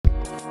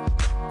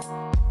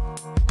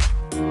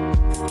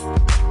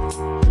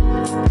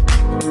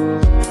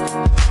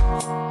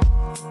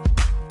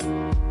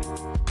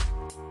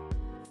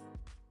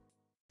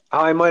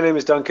Hi, my name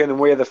is Duncan, and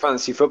we are the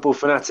Fantasy Football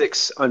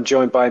Fanatics. I'm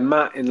joined by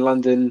Matt in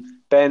London,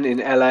 Ben in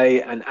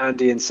LA, and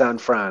Andy in San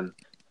Fran.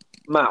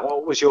 Matt,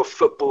 what was your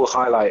football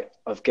highlight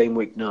of game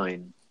week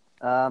 9?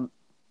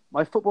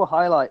 My football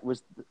highlight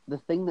was the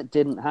thing that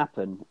didn't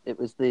happen. It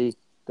was the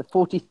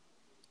 40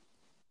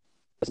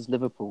 versus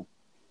Liverpool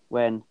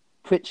when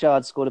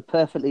Pritchard scored a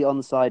perfectly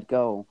onside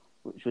goal,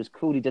 which was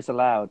cruelly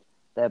disallowed,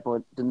 thereby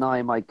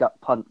denying my gut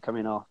punt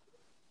coming off.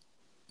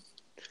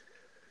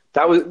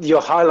 That was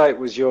your highlight.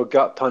 Was your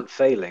gut punt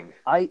failing?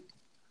 It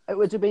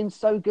would have been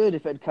so good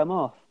if it had come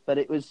off, but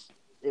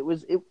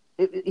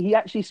he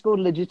actually scored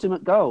a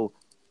legitimate goal.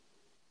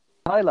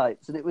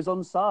 Highlights, and it was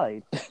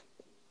onside.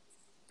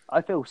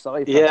 I feel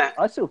sorry.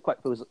 I still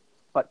feel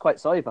quite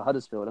sorry for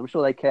Huddersfield. I'm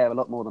sure they care a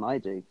lot more than I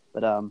do,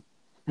 but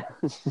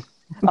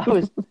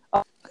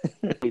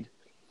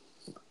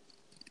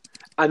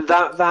And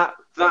that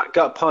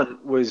gut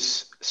punt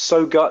was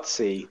so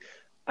gutsy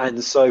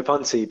and so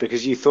punty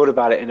because you thought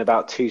about it in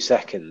about 2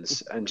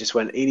 seconds and just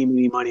went eeny,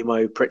 meeny, miny,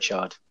 mo,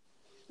 Pritchard.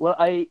 Well,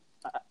 I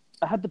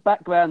had the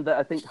background that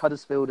I think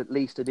Huddersfield at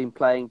least had been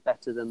playing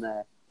better than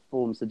their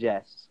form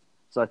suggests.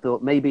 So I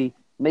thought maybe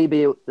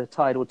the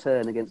tide will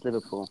turn against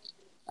Liverpool.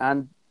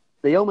 And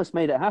they almost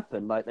made it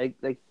happen. Like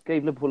they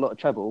gave Liverpool a lot of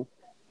trouble.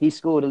 He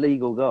scored a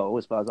legal goal,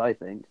 as far as I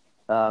think.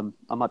 I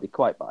might be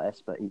quite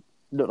biased, but he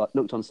looked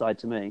onside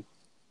to me.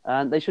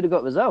 And they should have got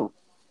the result.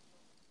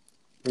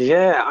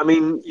 Yeah, I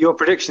mean, your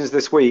predictions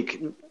this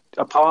week,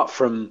 apart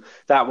from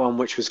that one,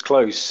 which was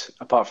close,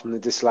 apart from the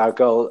disallowed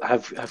goal,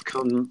 have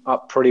come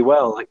up pretty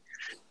well. Like,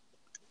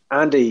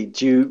 Andy,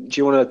 do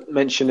you want to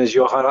mention as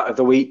your highlight of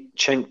the week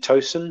Cenk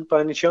Tosun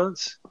by any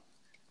chance?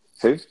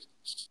 Who?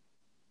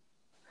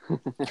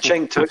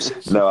 Cenk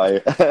Tosun.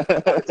 No,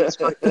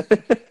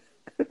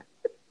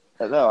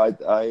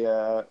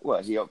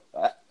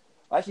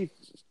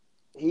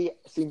 he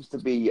seems to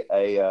be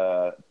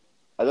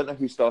I don't know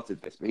who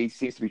started this, but he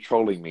seems to be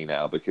trolling me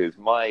now because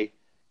my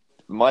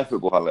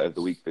football highlight of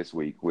the week this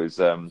week was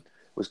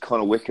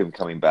Connor Wickham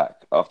coming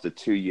back after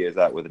 2 years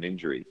out with an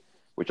injury,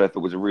 which I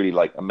thought was a really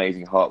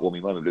amazing,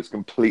 heartwarming moment. But it was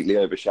completely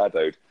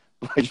overshadowed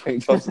by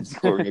Cenk Tosun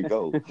scoring a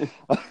goal.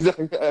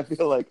 I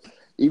feel like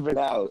even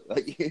now,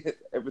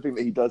 everything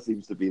that he does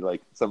seems to be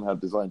somehow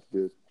designed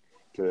to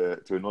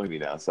annoy me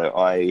now. So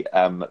I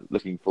am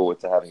looking forward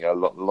to having a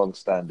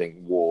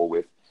long-standing war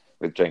with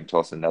Cenk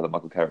Tosun now that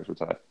Michael Carrick's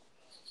retired.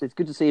 It's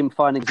good to see him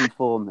finding some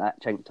form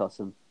at Cenk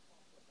Tosun.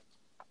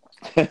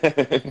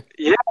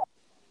 Yeah.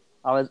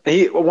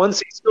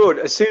 Once he scored,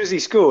 as soon as he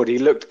scored, he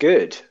looked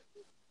good.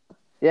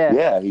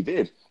 Yeah, he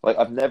did. I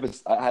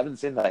haven't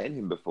seen that in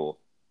him before.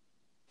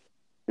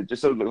 It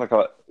just sort of looked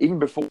even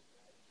before he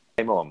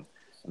came on,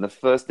 and the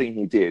first thing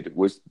he did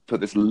was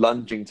put this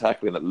lunging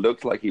tackle in that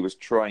looked like he was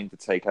trying to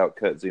take out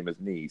Kurt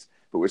Zuma's knees,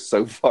 but was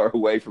so far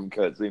away from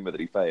Kurt Zuma that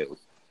he failed.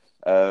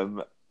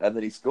 And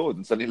then he scored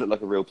and suddenly looked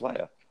like a real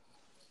player.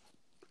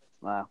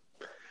 Wow.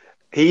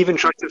 He even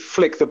tried to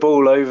flick the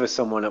ball over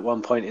someone at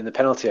one point in the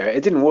penalty area.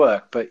 It didn't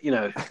work, but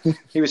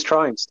he was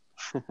trying.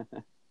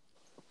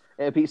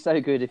 It'd be so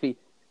good if he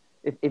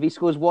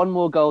scores one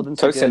more goal than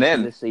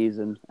Sigurdsson this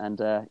season, and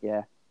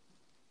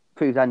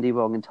proves Andy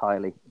wrong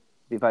entirely.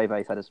 It'd be very,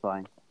 very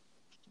satisfying.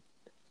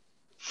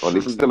 Well,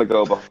 he's still a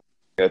goal behind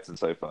Sigurdsson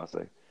so far,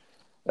 so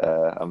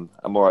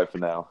I'm all right for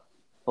now.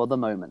 For the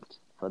moment.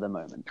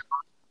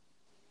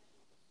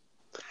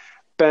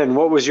 Ben,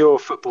 what was your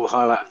football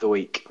highlight of the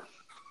week?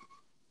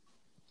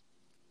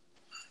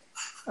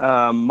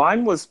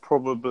 Mine was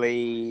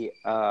probably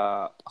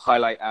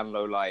highlight and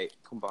low light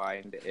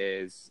combined.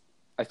 I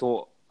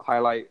thought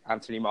highlight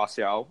Anthony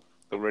Martial,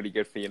 looked really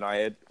good for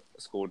United,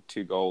 scored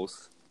 2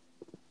 goals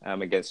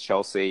against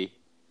Chelsea.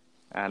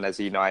 And as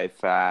a United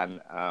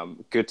fan,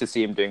 good to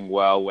see him doing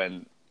well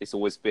when it's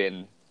always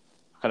been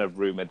kind of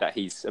rumoured that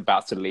he's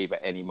about to leave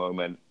at any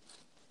moment.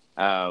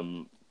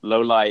 Low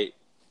light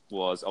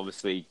was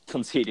obviously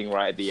conceding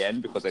right at the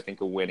end because I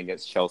think a win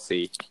against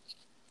Chelsea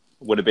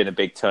would have been a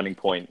big turning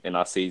point in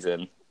our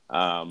season.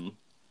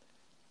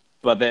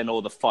 But then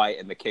all the fight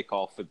and the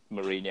kickoff with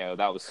Mourinho,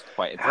 that was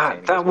quite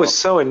entertaining. That was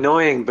so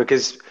annoying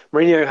because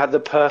Mourinho had the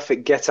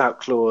perfect get-out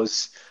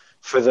clause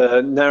for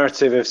the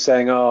narrative of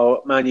saying,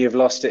 "Oh, man, you've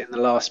lost it in the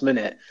last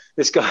minute."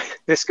 This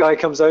guy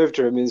comes over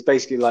to him and is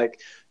basically like,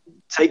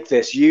 "Take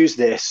this, use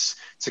this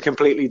to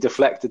completely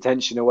deflect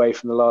attention away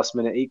from the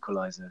last-minute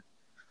equaliser."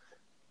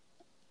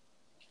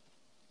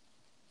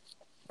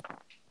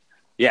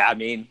 Yeah, I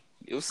mean,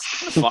 it was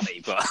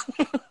funny, but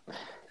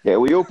yeah,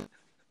 we all.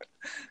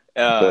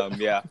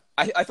 Yeah,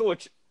 I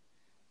thought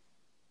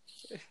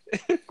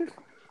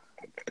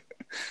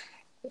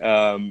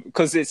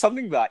because it's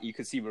something that you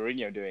could see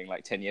Mourinho doing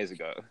 10 years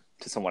ago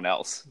to someone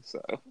else. So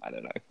I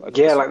don't know.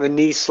 Yeah, like the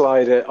knee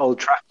slide at Old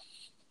Trafford.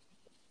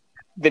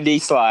 The knee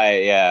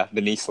slide, yeah,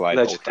 the knee slide.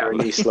 Legendary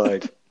knee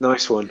slide.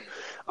 Nice one.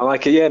 I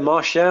like it. Yeah,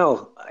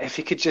 Martial. If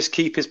he could just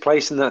keep his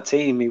place in that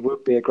team, he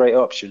would be a great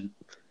option.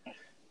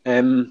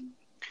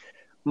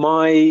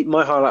 My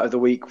highlight of the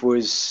week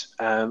was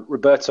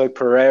Roberto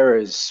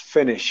Pereira's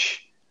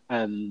finish.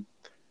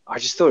 I I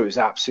just thought it was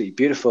absolutely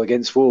beautiful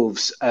against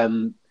Wolves.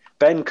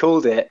 Ben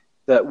called it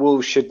that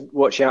Wolves should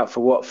watch out for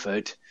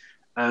Watford,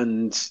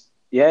 and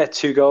yeah,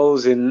 2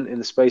 goals in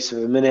the space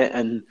of a minute,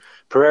 and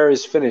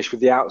Pereira's finished with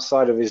the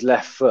outside of his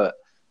left foot.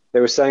 They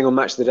were saying on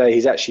Match of the Day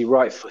he's actually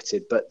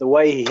right-footed, but the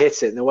way he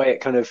hit it and the way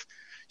it kind of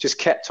just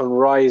kept on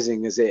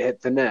rising as it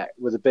hit the net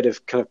with a bit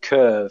of kind of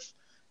curve,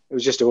 it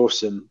was just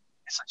awesome.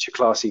 Such a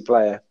classy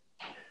player.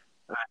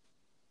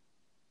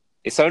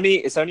 It's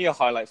only a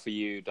highlight for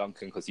you,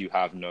 Duncan, because you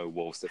have no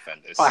Wolves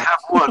defenders. I have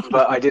one,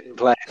 but I didn't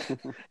play it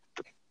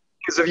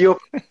because of your.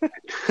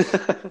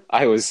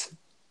 I was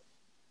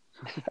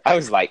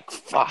like,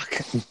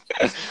 fuck.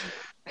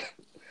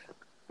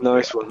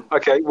 Nice one.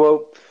 Okay,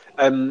 well,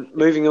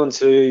 moving on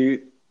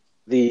to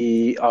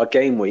our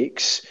game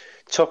weeks.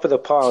 Top of the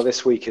pile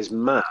this week is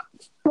Matt.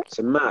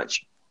 So, Matt,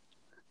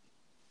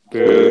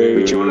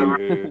 do you want to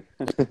run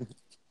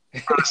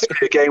us through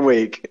your game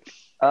week?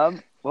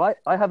 Well,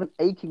 I have an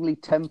achingly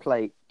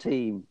template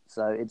team,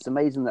 so it's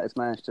amazing that it's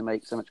managed to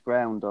make so much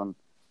ground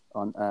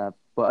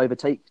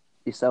overtake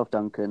yourself,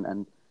 Duncan,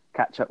 and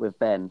catch up with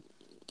Ben.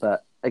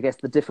 But I guess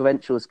the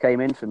differentials came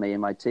in for me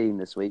in my team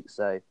this week.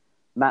 So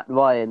Matt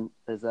Ryan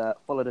has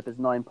followed up his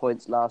 9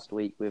 points last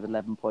week with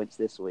 11 points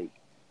this week.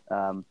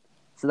 So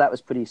that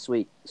was pretty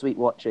sweet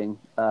watching.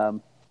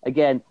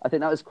 Again, I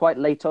think that was quite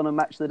late on a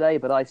Match of the Day,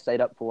 but I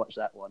stayed up to watch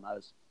that one. I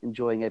was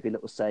enjoying every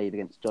little save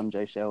against John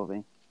Joe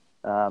Shelby.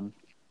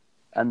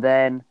 And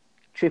then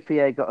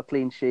Trippier got a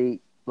clean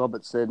sheet.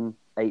 Robertson,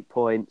 8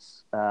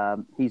 points.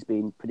 He's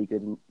been pretty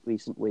good in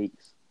recent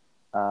weeks.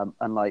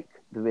 Unlike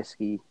the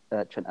risky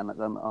Trent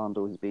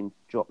Alexander-Arnold, who's been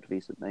dropped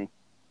recently.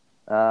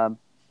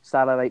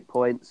 Salah, 8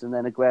 points. And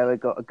then Aguero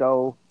got a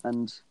goal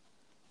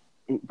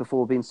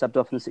before being subbed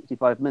off in the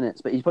 65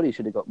 minutes. But he probably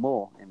should have got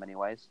more in many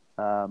ways.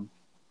 And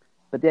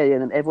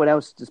then everyone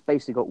else just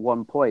basically got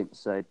 1 point.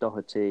 So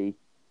Doherty,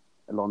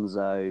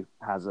 Alonso,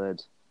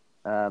 Hazard.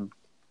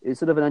 It's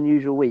sort of an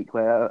unusual week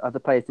where other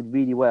players did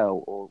really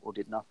well or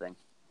did nothing.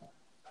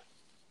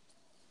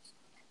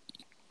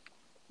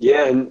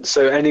 Yeah, and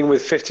so ending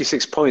with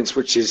 56 points,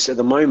 which is at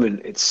the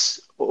moment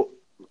it's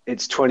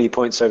 20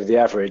 points over the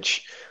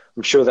average.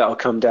 I'm sure that'll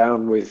come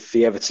down with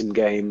the Everton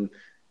game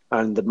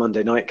and the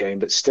Monday night game,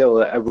 but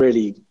still a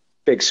really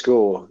big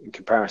score in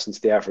comparison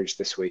to the average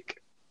this week.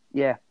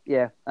 Yeah,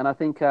 and I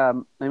think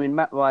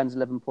Matt Ryan's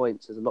 11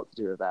 points has a lot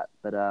to do with that,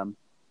 but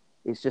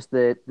it's just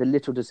the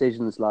little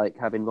decisions like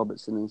having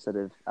Robertson instead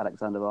of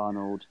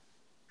Alexander-Arnold,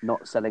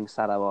 not selling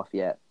Salah off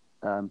yet,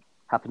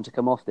 happened to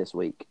come off this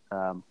week,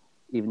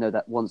 even though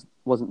that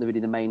wasn't really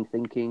the main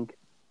thinking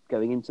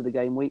going into the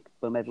game week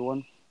from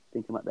everyone,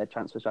 thinking about their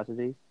transfer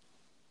strategies.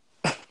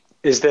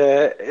 Are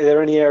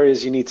there any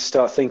areas you need to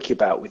start thinking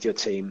about with your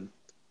team?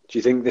 Do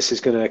you think this is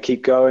going to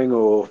keep going,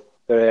 or are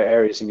there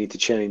areas you need to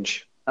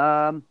change?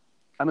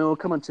 We'll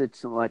come on to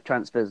some of my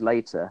transfers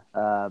later.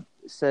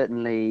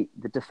 Certainly,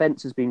 the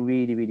defence has been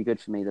really, really good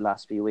for me the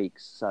last few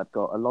weeks. So I've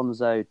got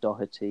Alonso,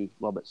 Doherty,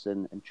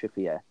 Robertson, and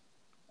Trippier.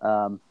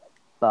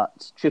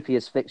 But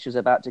Trippier's fixtures are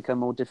about to become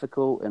more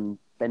difficult, and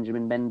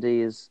Benjamin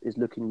Mendy is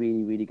looking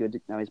really, really good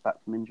now he's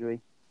back from injury.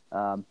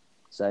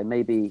 So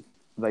maybe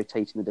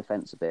rotating the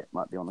defence a bit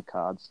might be on the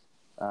cards.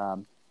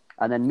 And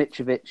then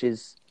Mitrovic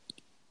is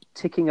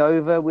ticking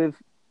over with,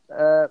 he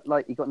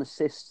got an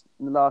assist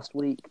in the last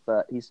week,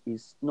 but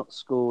he's not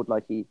scored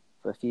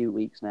for a few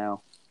weeks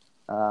now.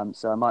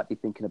 So I might be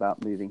thinking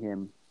about moving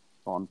him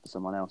on to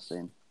someone else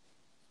soon.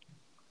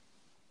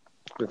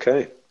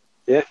 Okay,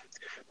 yeah,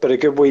 but a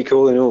good week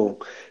all in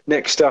all.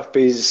 Next up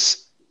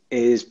is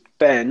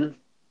Ben.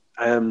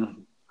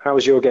 How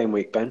was your game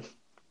week, Ben?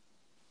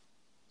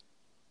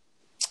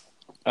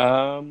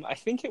 I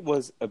think it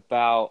was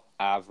about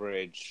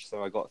average.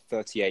 So I got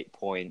 38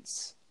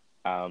 points.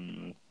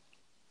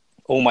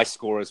 All my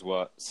scorers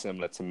were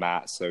similar to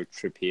Matt. So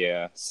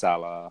Trippier,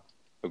 Salah,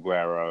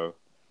 Aguero.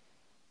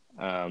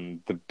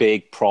 The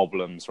big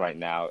problems right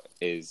now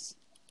is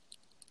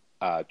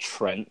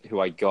Trent, who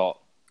I got,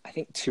 I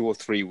think 2 or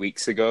 3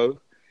 weeks ago,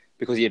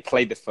 because he had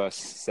played the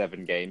first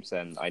 7 games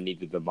and I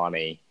needed the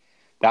money.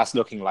 That's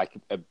looking like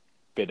a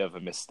bit of a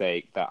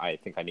mistake that I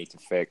think I need to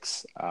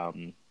fix.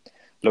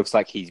 Looks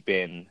like he's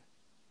been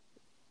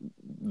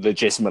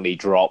legitimately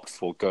dropped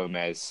for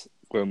Gomez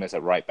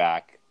at right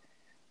back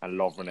and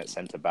Lovren at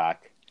centre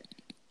back.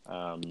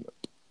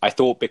 I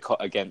thought because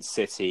against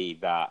City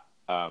that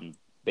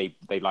they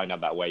lined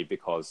up that way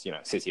because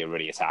City are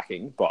really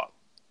attacking, but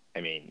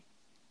I mean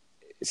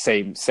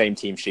same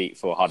team sheet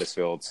for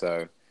Huddersfield,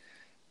 so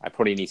I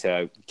probably need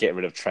to get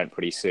rid of Trent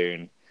pretty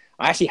soon.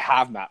 I actually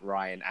have Matt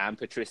Ryan and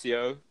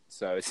Patricio,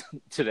 so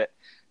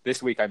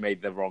this week I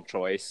made the wrong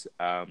choice.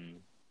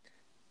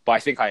 But I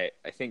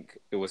think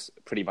it was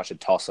pretty much a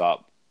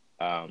toss-up.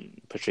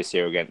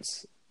 Patricio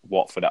against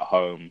Watford at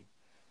home.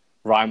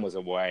 Ryan was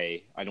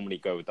away. I normally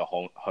go with the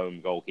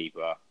home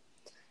goalkeeper.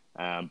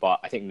 But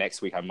I think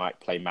next week I might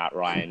play Matt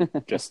Ryan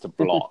just to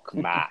block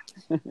Matt.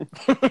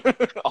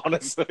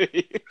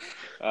 Honestly.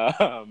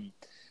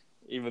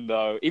 Even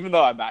though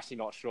I'm actually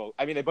not sure.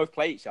 I mean, they both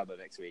play each other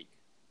next week.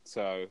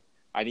 So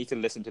I need to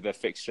listen to the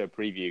fixture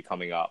preview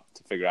coming up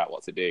to figure out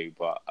what to do.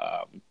 But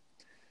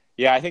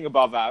yeah, I think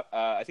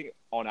I think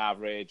on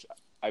average,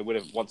 I would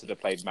have wanted to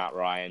play Matt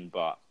Ryan,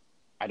 but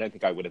I don't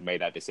think I would have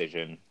made that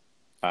decision,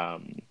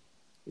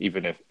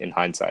 even if in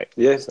hindsight.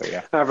 Yeah. So,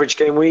 yeah. Average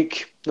game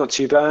week, not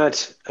too bad.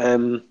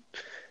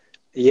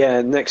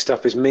 Yeah, next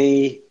up is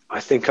me.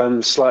 I think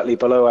I'm slightly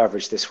below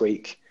average this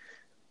week.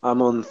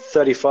 I'm on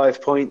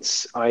 35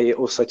 points. I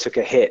also took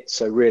a hit,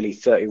 so really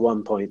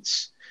 31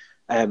 points.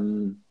 I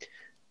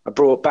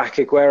brought back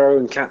Aguero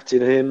and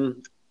captained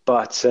him,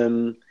 but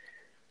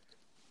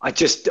I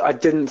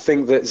didn't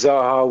think that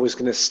Zaha was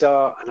going to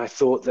start, and I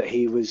thought that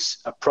he was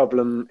a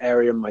problem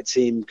area in my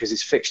team because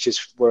his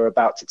fixtures were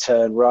about to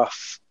turn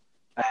rough.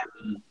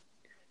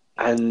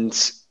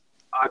 And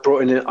I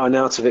brought in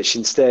Arnautovic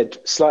instead,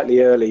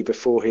 slightly early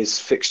before his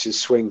fixtures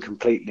swing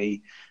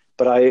completely.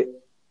 But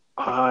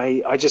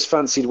I just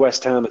fancied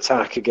West Ham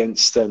attack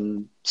against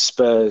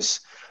Spurs.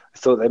 I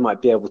thought they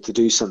might be able to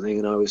do something,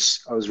 and I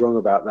was wrong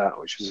about that,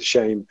 which was a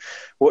shame.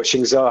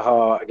 Watching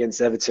Zaha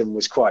against Everton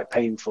was quite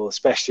painful,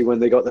 especially when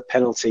they got the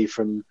penalty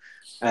from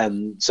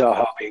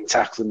Zaha being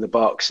tackled in the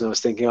box, and I was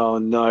thinking, oh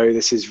no,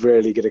 this is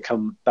really going to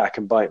come back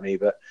and bite me.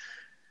 But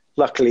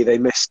luckily they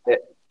missed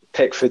it.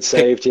 Pickford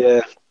saved,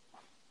 yeah.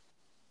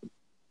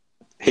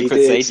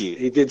 Pickford saved you.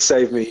 He did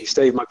save me. He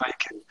saved my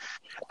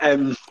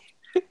bacon.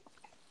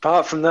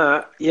 Apart from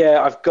that,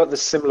 yeah, I've got the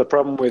similar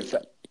problem with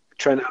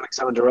Trent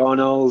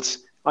Alexander-Arnold.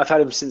 I've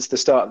had him since the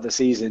start of the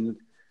season,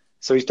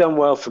 so he's done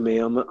well for me.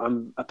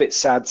 I'm a bit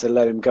sad to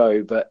let him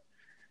go, but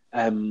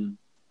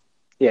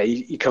yeah,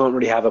 you can't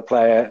really have a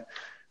player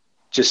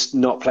just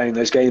not playing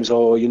those games,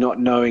 or you're not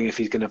knowing if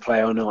he's going to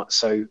play or not.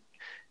 So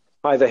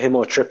either him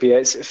or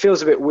Trippier. It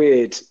feels a bit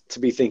weird to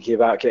be thinking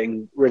about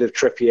getting rid of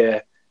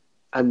Trippier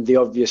and the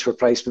obvious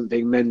replacement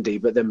being Mendy,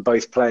 but then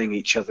both playing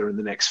each other in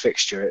the next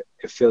fixture.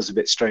 It feels a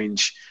bit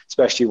strange,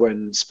 especially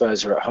when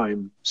Spurs are at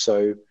home.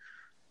 So,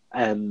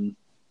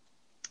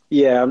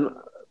 yeah, I'm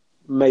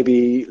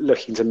maybe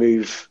looking to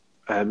move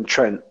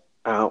Trent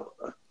out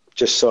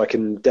just so I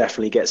can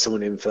definitely get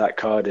someone in for that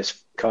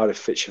Cardiff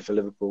fixture for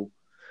Liverpool.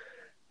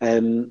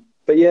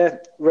 But yeah,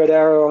 Red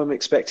Arrow I'm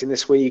expecting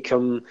this week.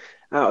 I'm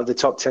out of the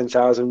top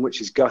 10,000,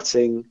 which is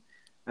gutting.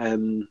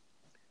 Yeah,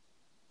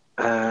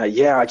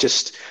 I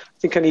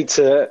think I need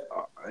to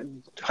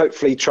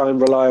hopefully try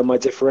and rely on my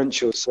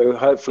differentials. So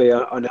hopefully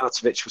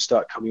Arnautovic will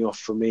start coming off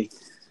for me,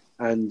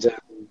 and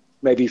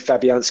maybe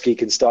Fabianski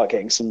can start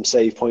getting some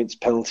save points,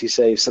 penalty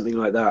saves, something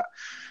like that.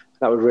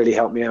 That would really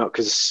help me out,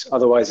 because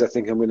otherwise I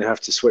think I'm going to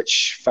have to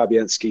switch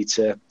Fabianski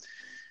to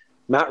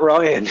Matt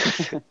Ryan.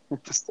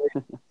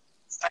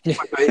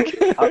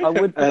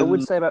 I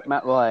would say about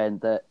Matt Ryan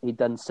that he'd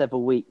done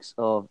several weeks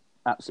of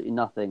absolutely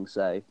nothing.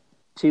 So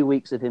 2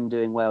 weeks of him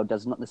doing well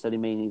does not necessarily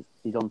mean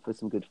he's on for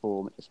some good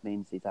form. It just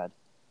means he's had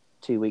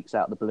 2 weeks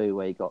out of the blue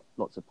where he got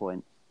lots of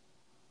points.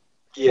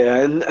 Yeah,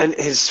 and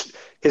his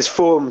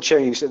form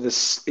changed at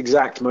this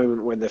exact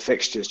moment when the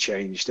fixtures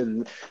changed,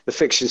 and the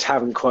fixtures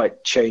haven't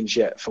quite changed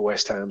yet for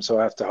West Ham, so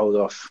I have to hold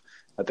off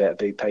a bit,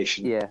 be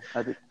patient. Yeah,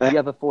 the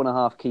other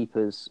 4.5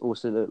 keepers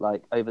also look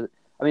like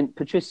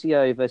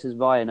Patricio versus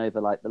Ryan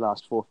over like the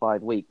last 4 or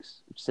 5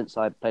 weeks since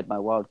I played my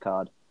wild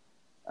card,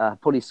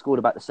 probably scored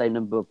about the same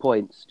number of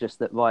points, just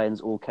that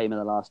Ryan's all came in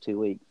the last 2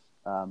 weeks.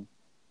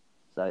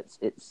 So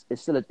it's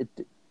still a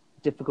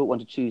difficult one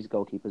to choose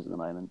goalkeepers at the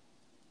moment.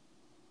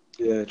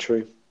 Yeah,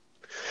 true.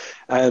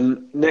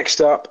 Next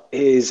up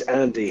is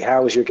Andy.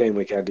 How was your game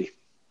week, Andy?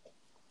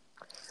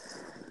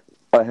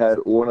 I had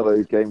one of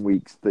those game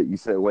weeks that you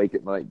sit awake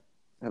at night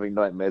having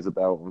nightmares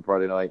about on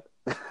Friday night.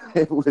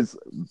 It was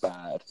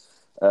bad.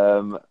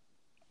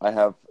 I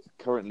have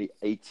currently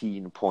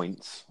 18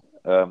 points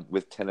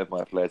with 10 of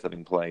my players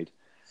having played.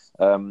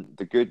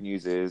 The good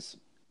news is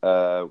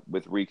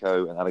with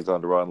Rico and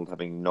Alexander-Arnold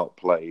having not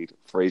played,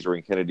 Fraser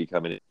and Kennedy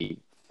coming in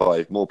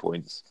 5 more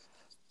points.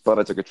 But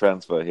I took a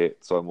transfer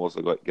hit, so I'm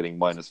also getting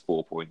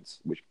 -4 points,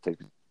 which takes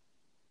me.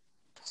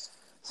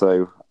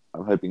 So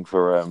I'm hoping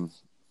for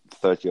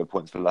 30-odd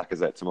points for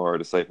Lacazette tomorrow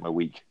to save my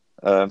week.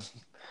 I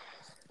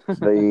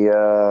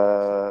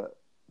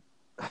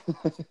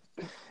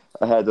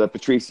had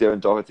Patricio and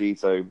Doherty,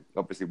 so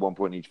obviously 1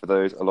 point each for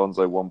those.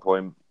 Alonso 1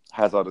 point.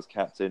 Hazard as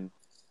captain,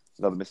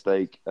 another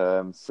mistake.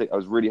 I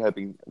was really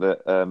hoping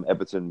that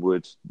Everton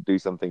would do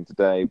something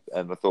today,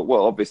 and I thought,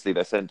 well, obviously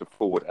they're centre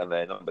forward and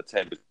they're number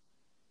 10.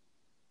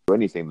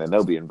 Anything, then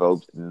they'll be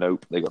involved.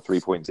 Nope, they got 3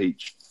 points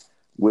each.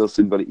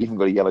 Wilson got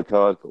a yellow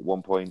card, got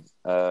 1 point.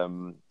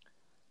 So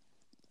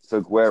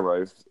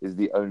Aguero is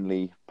the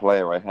only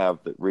player I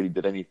have that really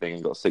did anything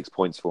and got 6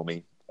 points for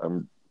me.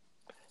 I'm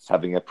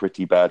having a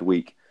pretty bad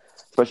week,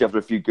 especially after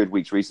a few good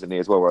weeks recently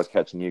as well, where I was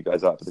catching you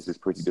guys up. But this is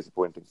pretty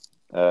disappointing.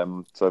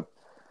 So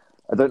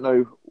I don't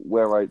know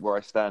where I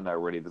stand now.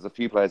 Really, there's a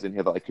few players in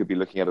here that I could be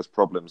looking at as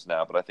problems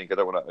now, but I think I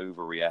don't want to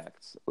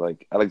overreact.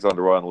 Like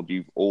Alexander-Arnold,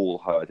 you've all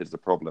highlighted as a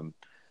problem.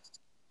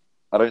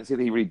 I don't see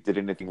that he really did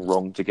anything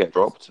wrong to get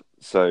dropped.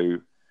 So,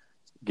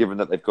 given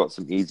that they've got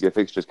some easier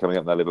fixtures coming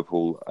up now,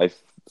 Liverpool,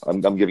 I'm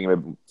not going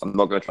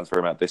to transfer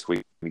him out this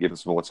week and give him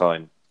some more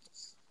time.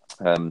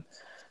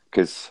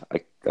 because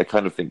I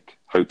kind of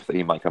hope that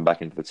he might come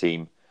back into the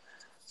team.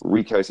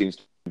 Rico seems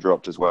to have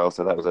dropped as well,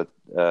 so that was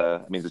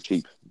it's a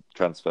cheap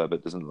transfer,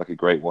 but doesn't look like a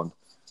great one.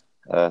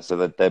 So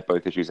they're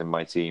both issues in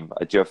my team.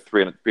 I do have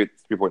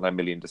 3.9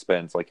 million to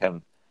spend, so I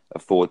can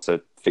afford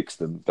to fix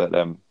them, but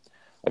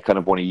I kind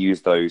of want to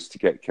use those to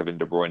get Kevin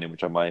De Bruyne in,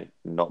 which I might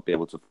not be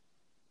able to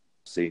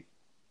see.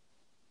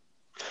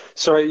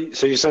 Sorry,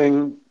 so you're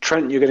saying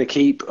Trent you're going to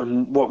keep,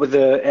 and what were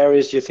the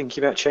areas you're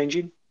thinking about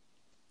changing?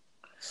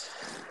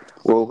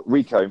 Well,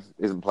 Rico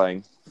isn't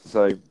playing,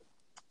 so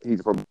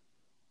he's a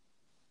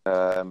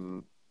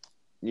problem.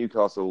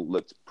 Newcastle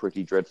looked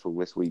pretty dreadful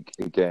this week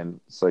again,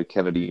 so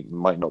Kennedy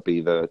might not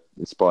be the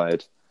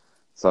inspired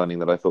signing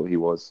that I thought he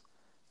was.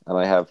 And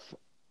I have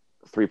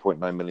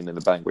 3.9 million in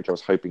the bank, which I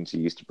was hoping to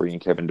use to bring in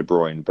Kevin De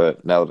Bruyne,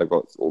 but now that I've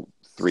got all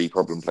 3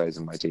 problem players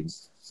in my team,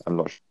 I'm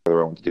not sure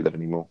whether I want to do that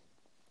anymore.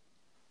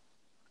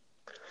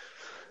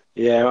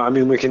 Yeah, I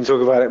mean, we can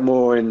talk about it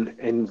more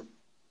in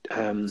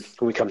when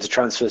we come to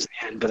transfers at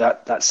the end,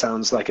 but that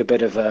sounds like a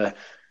bit of a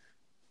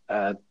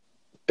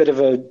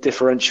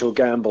differential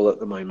gamble at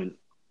the moment,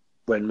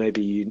 when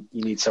maybe you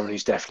need someone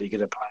who's definitely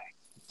going to play.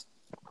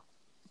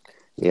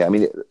 Yeah, I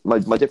mean,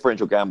 my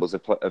differential gambles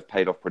have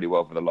paid off pretty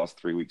well for the last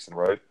 3 weeks in a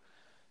row.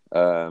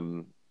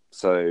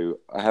 So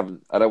I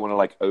don't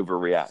want to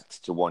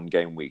overreact to one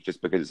game week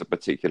just because it's a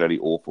particularly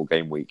awful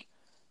game week.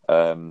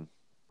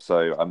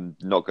 So I'm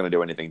not going to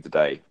do anything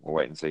today. We'll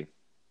wait and see.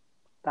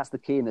 That's the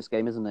key in this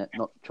game, isn't it?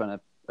 Not trying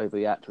to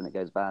overreact when it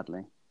goes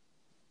badly.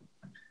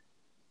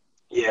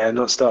 Yeah,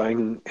 not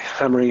starting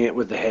hammering it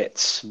with the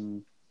hits.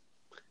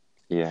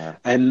 Yeah.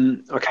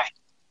 Okay.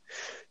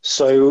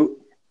 So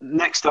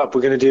next up,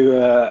 we're going to do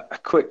a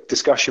quick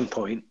discussion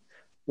point,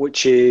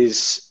 which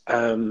is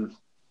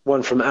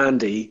one from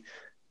Andy.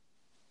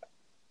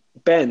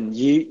 Ben,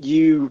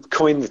 you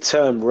coined the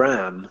term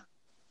RAM.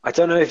 I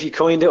don't know if you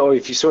coined it or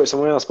if you saw it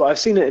somewhere else, but I've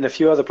seen it in a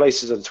few other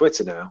places on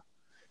Twitter now.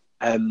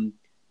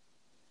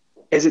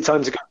 Is it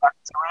time to go back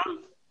to RAM?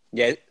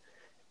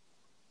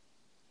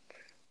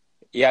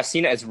 Yeah, I've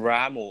seen it as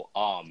RAM or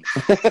ARM.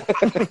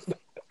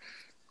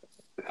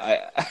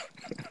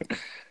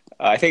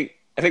 I think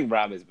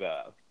RAM is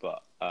better,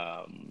 but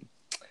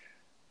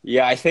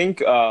I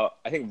think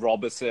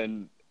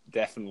Robertson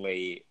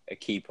definitely a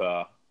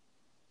keeper,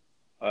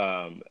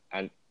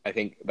 and I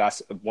think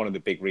that's one of the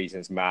big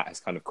reasons Matt has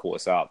kind of caught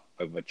us up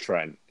over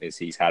Trent is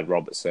he's had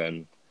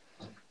Robertson,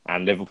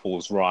 and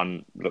Liverpool's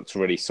run looks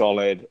really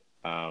solid.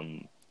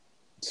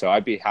 So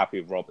I'd be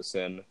happy with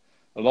Robertson.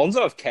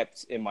 Alonso I've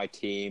kept in my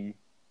team.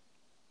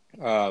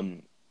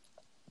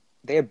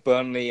 They have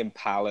Burnley and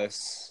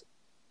Palace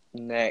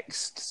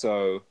next,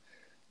 so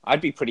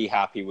I'd be pretty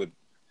happy with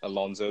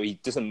Alonso. He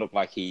doesn't look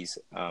like he's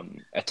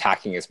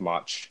attacking as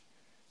much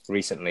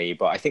recently,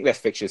 but I think their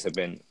fixtures have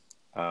been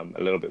a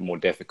little bit more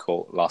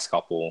difficult last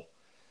couple.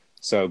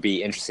 So it'll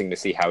be interesting to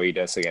see how he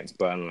does against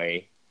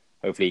Burnley.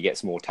 Hopefully he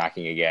gets more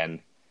attacking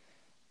again.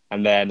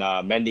 And then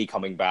Mendy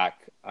coming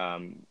back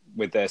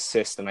with the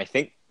assist, and I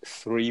think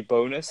 3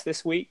 bonus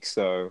this week.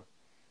 So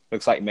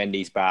looks like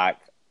Mendy's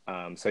back.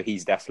 So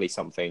he's definitely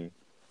something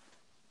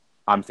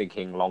I'm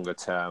thinking longer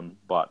term,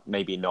 but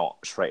maybe not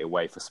straight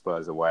away for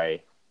Spurs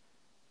away.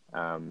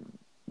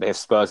 They have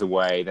Spurs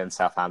away, then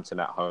Southampton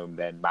at home,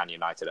 then Man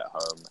United at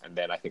home, and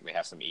then I think they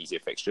have some easier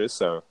fixtures.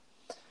 So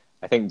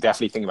I think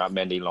definitely thinking about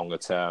Mendy longer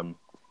term.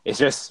 It's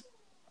just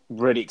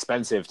really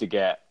expensive to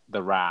get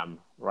the RAM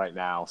right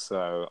now,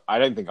 so I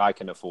don't think I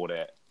can afford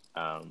it.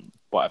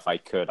 But if I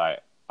could,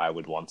 I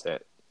would want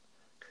it.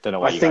 Don't know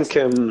what I think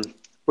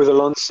with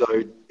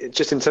Alonso,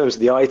 just in terms of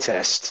the eye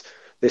test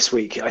this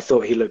week, I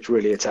thought he looked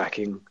really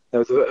attacking.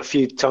 There were a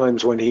few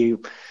times when he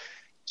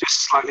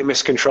just slightly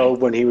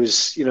miscontrolled when he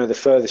was, the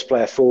furthest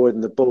player forward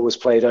and the ball was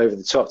played over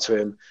the top to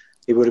him.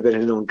 He would have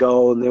been in on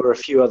goal. And there were a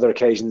few other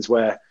occasions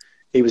where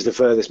he was the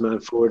furthest man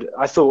forward.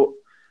 I thought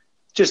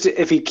just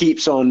if he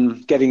keeps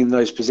on getting in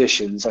those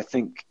positions, I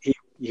think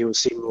he will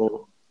see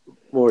more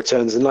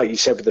returns. And like you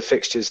said, with the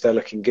fixtures, they're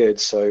looking good.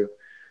 So,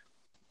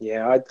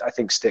 yeah, I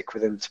think stick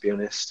with him, to be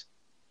honest.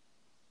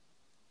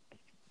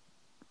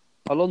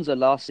 Alonso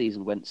last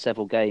season went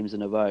several games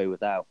in a row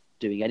without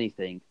doing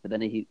anything, but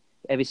then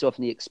every so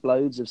often he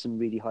explodes of some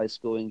really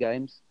high-scoring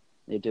games.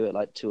 He'll do it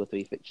like 2 or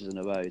 3 fixtures in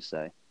a row,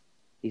 so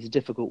he's a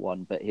difficult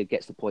one, but he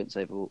gets the points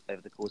over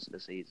the course of the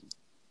season.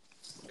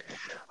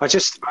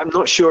 I'm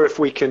not sure if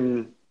we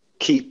can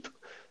keep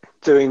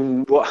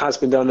doing what has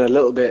been done a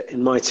little bit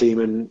in my team,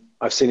 and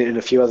I've seen it in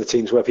a few other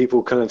teams where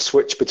people kind of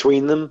switch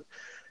between them.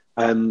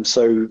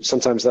 So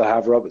sometimes they'll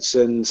have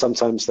Robertson,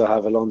 sometimes they'll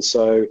have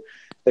Alonso.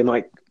 They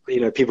might,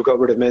 people got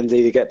rid of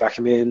Mendy to get back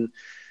him in.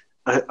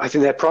 I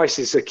think their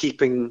prices are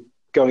keeping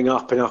going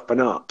up and up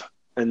and up.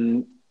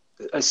 And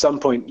at some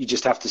point, you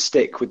just have to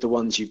stick with the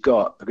ones you've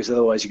got, because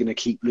otherwise you're going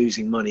to keep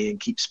losing money and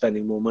keep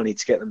spending more money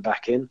to get them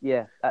back in.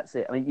 Yeah, that's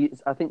it. I mean,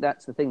 I think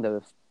that's the thing,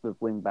 though, with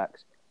wing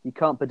backs. You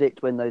can't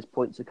predict when those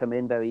points will come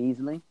in very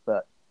easily,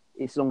 but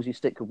as long as you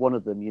stick with one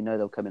of them,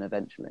 they'll come in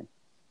eventually.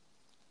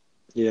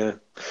 Yeah.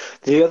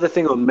 The other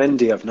thing on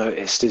Mendy I've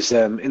noticed is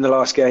in the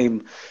last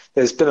game,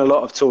 there's been a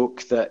lot of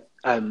talk that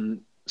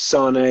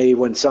Sane,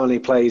 when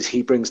Sane plays,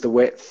 he brings the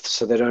width,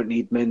 so they don't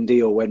need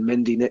Mendy, or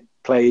when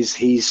plays,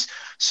 he's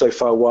so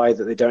far wide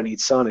that they don't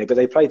need Sane. But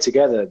they played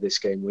together this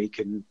game week,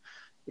 and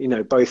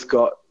both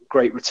got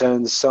great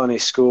returns. Sane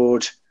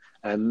scored,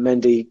 and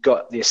Mendy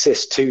got the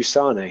assist to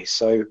Sane.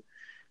 So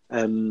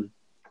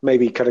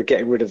maybe kind of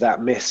getting rid of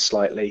that myth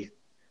slightly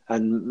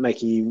and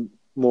making you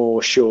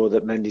more sure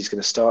that Mendy's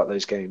going to start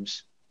those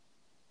games.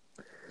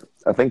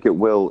 I think it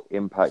will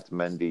impact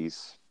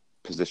Mendy's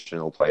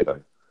positional play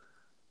though,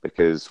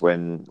 because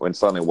when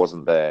Sané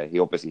wasn't there, he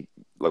obviously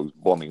was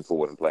bombing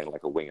forward and playing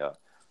like a winger.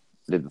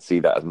 Didn't see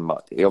that as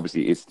much.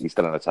 He's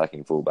still an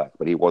attacking fullback,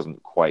 but he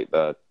wasn't quite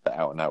the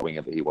out and out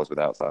winger that he was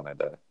without Sané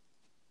there.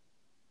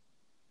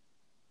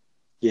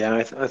 Yeah,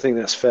 I think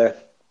that's fair.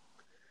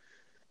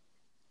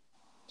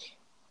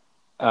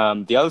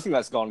 The other thing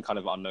that's gone kind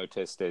of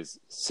unnoticed is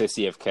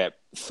City have kept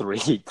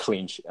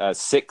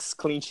 6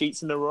 clean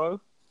sheets in a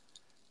row.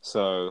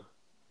 So,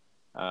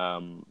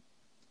 they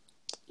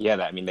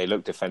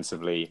look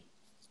defensively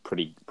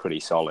pretty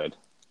solid.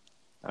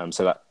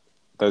 So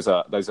those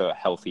are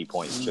healthy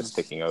points just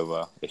ticking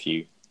over if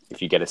you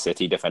get a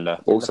City defender.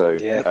 Also,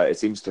 it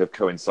seems to have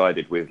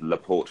coincided with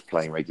Laporte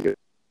playing regularly.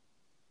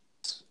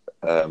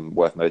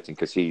 Worth noting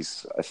because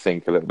he's, I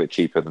think, a little bit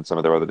cheaper than some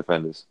of their other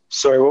defenders.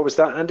 Sorry, what was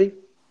that, Andy?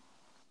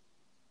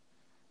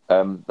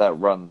 That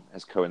run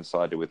has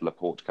coincided with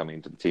Laporte coming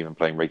into the team and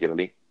playing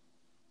regularly.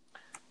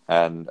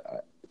 And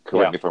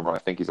correct me if I'm wrong, I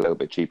think he's a little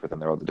bit cheaper than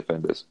their other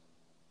defenders.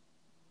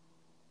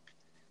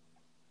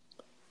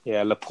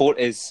 Yeah, Laporte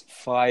is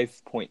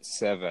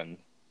 5.7,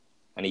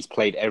 and he's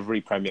played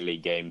every Premier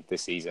League game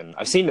this season.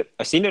 I've seen it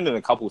in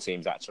a couple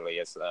teams actually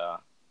as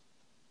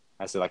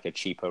like a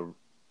cheaper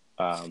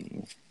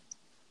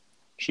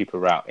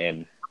route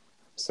in.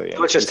 So yeah,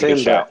 not just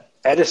him, but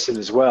Edison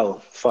as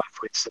well,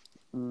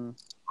 5.7.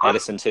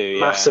 Edison too.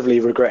 Yeah. Massively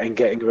regretting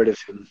getting rid of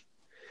him.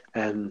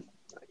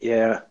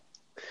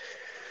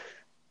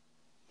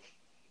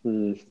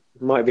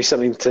 Might be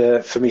something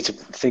for me to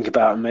think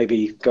about and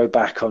maybe go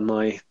back on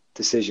my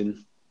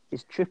decision.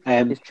 Is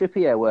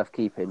Trippier worth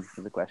keeping? Is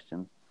the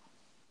question.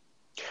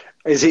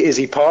 Is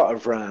he part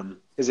of RAM?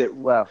 Is it?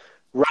 Well,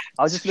 RAM?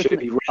 I was just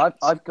looking.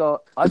 I've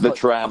got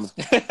tram.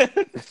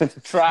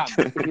 Tram.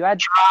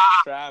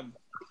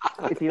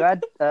 If you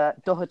add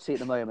Doherty at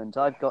the moment,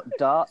 I've got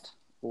Dart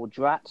or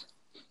Drat.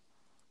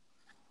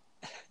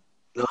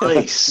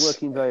 Nice.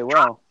 Working very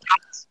well.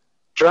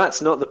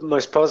 Drat's not the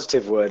most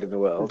positive word in the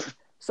world.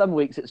 Some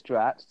weeks it's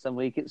Drat, some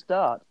week it's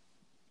Dart.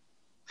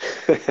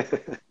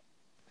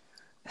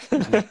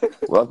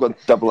 Well, I've got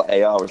double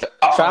AR.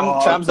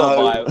 Tram's not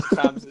bio.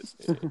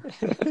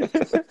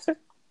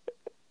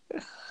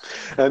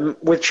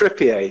 With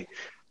Trippier,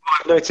 what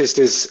I've noticed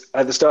is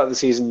at the start of the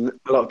season,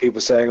 a lot of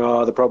people saying,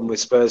 the problem with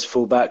Spurs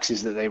fullbacks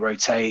is that they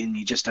rotate and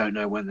you just don't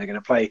know when they're going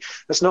to play.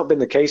 That's not been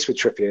the case with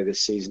Trippier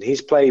this season.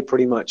 He's played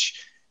pretty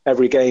much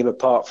every game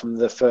apart from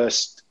the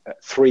first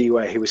 3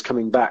 where he was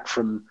coming back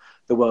from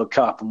the World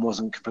Cup and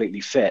wasn't completely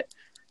fit.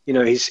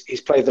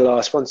 He's played the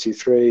last 1, 2,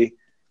 3.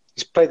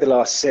 He's played the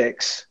last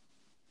 6,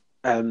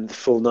 the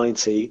full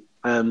 90.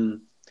 I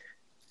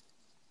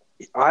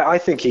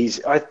think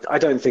I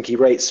don't think he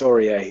rates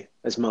Aurier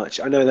as much.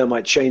 I know that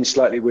might change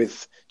slightly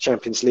with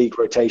Champions League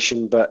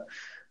rotation, but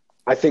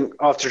I think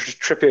after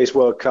Trippier's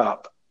World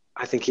Cup,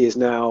 I think he is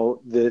now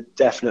the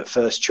definite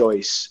first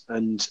choice.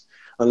 And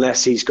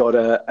unless he's got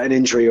an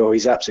injury or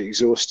he's absolutely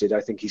exhausted,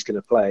 I think he's going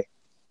to play.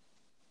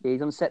 Yeah,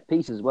 he's on set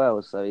piece as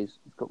well, so he's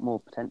got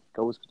more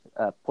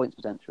points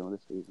potential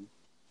this season.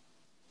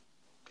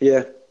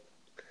 Yeah.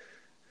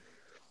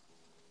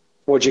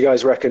 What do you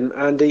guys reckon,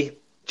 Andy?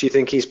 Do you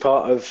think he's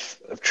part of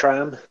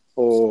Tram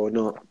or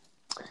not?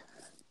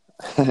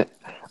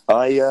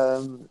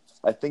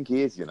 I think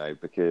he is,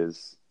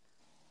 because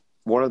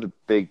one of the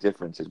big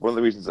differences, one of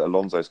the reasons that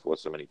Alonso scored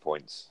so many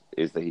points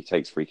is that he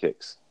takes free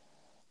kicks.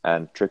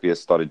 And Trippier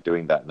started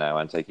doing that now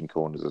and taking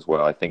corners as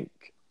well. I think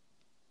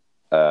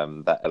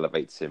that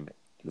elevates him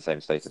to the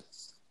same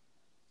status.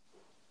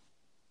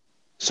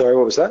 Sorry,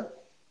 what was that?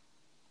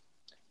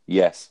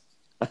 Yes.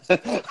 I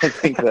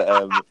think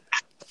that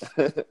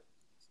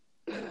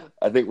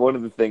I think one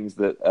of the things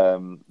that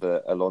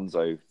that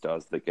Alonso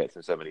does that gets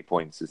him so many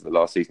points is that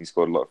last season he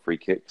scored a lot of free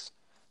kicks,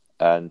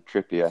 and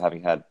Trippier,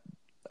 having had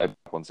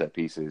on set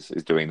pieces,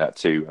 is doing that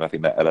too, and I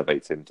think that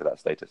elevates him to that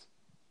status.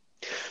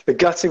 The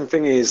gutting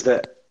thing is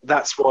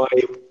that's why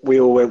we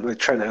all went with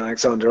Trent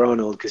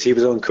Alexander-Arnold, because he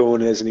was on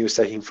corners and he was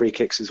taking free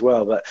kicks as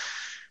well. But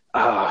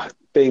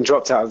being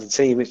dropped out of the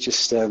team, it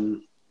just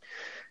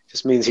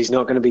means he's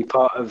not going to be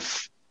part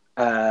of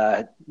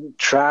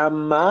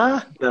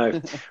Trama.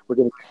 No, we're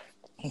going to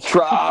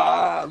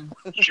Tram.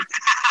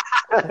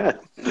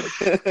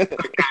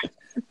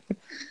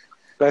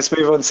 Let's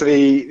move on to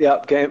the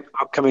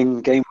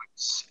upcoming game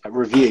weeks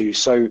review.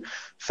 So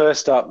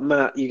first up,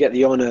 Matt, you get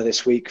the honour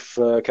this week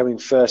for coming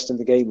first in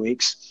the game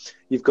weeks.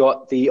 You've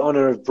got the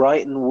honour of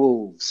Brighton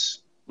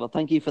Wolves. Well,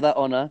 thank you for that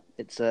honour.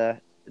 It's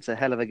a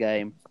hell of a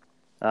game.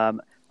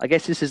 I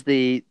guess this is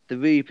the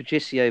Rui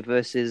Patricio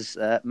versus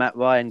Matt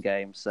Ryan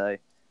game, so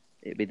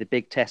it'd be the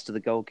big test of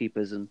the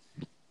goalkeepers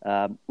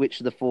and which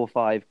of the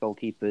 4-5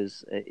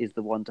 goalkeepers is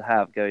the one to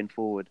have going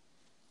forward.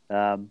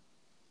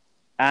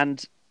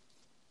 And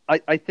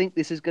I think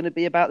this is going to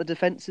be about the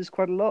defences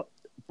quite a lot.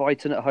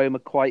 Brighton at home are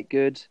quite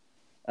good,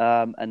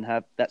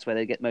 and that's where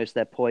they get most of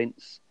their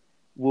points.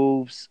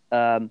 Wolves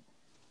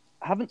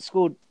haven't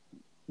scored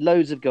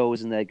loads of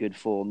goals in their good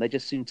form. They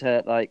just seem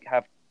to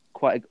have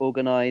quite an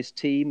organised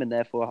team and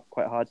therefore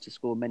quite hard to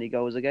score many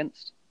goals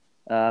against.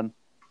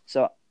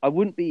 So I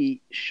wouldn't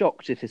be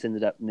shocked if this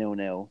ended up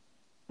 0-0,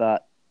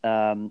 but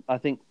I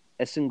think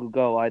a single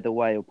goal either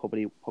way will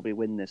probably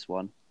win this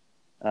one.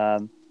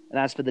 And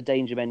as for the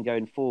danger men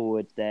going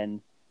forward,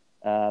 then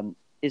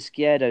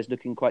Izquierdo's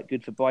looking quite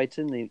good for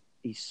Brighton.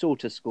 He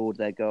sort of scored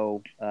their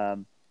goal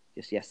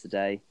just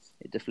yesterday.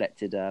 It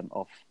deflected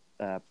off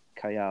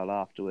Kayal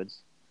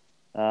afterwards.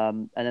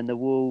 And then the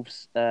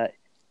Wolves,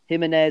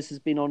 Jimenez has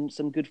been on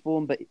some good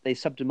form, but they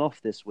subbed him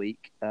off this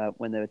week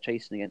when they were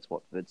chasing against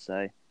Watford.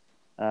 So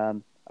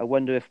I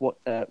wonder if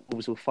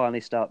Wolves will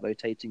finally start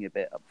rotating a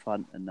bit up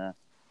front and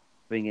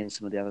bring in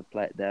some of the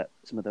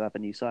other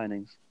new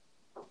signings.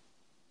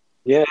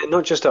 Yeah,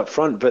 not just up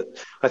front,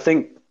 but I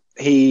think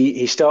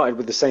he started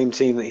with the same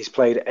team that he's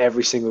played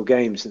every single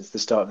game since the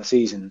start of the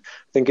season.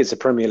 I think it's a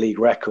Premier League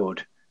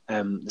record,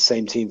 the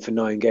same team for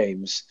 9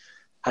 games.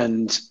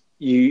 And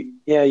you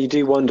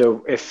do wonder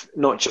if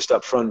not just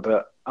up front,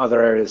 but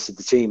other areas of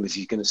the team is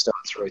he's going to start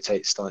to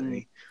rotate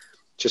slightly,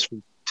 just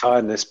from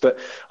tiredness. But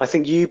I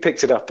think you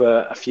picked it up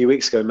a few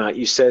weeks ago, Matt.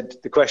 You said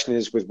the question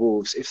is with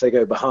Wolves, if they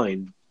go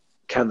behind,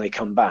 can they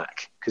come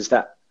back? Because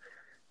that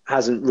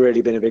hasn't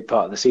really been a big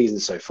part of the season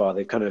so far.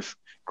 They've kind of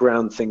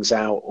ground things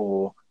out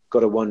or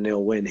got a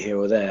 1-0 win here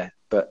or there.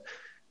 But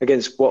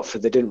against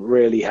Watford, they didn't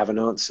really have an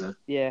answer.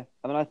 Yeah,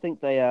 I mean, I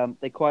think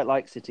they quite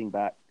like sitting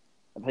back.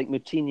 I think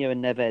Moutinho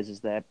and Neves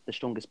is the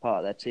strongest part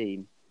of their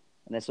team.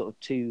 And they're sort of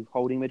 2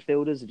 holding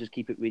midfielders that just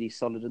keep it really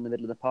solid in the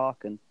middle of the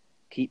park and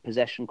keep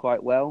possession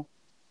quite well.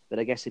 But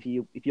I guess if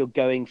you're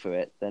going for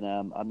it, then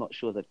I'm not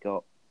sure they've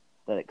got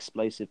that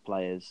explosive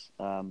players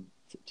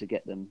to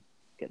get them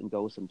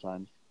goals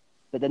sometimes.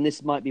 But then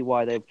this might be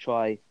why they'll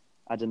try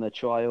Adama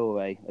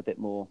Traore a bit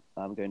more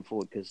going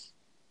forward, because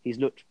he's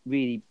looked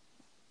really,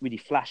 really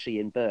flashy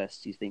in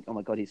bursts. You think, oh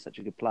my God, he's such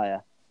a good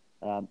player.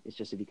 It's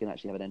just if he can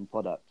actually have an end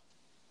product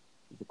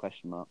is the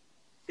question mark.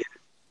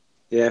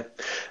 Yeah,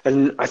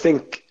 and I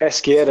think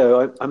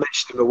Izquierdo, I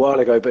mentioned him a while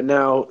ago, but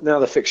now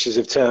the fixtures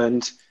have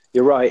turned.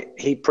 You're right,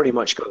 he pretty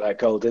much got that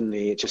goal, didn't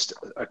he? Just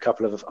a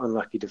couple of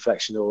unlucky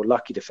deflections or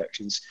lucky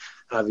deflections,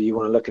 however you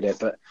want to look at it,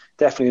 but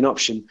definitely an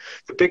option.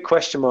 The big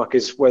question mark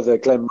is whether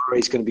Glenn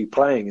Murray's going to be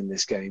playing in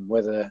this game,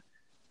 whether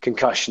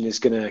concussion is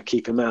going to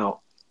keep him out.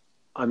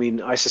 I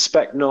mean, I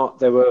suspect not.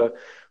 There were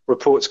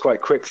reports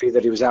quite quickly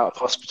that he was out of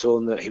hospital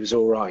and that he was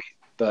all right.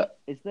 But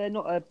is there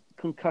not a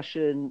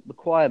concussion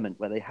requirement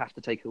where they have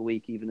to take a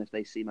week even if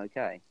they seem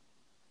okay?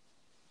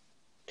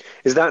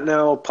 Is that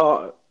now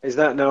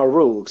a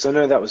rule? Because I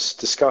know that was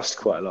discussed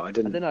quite a lot. I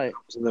don't know. I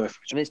mean,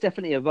 it's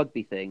definitely a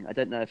rugby thing. I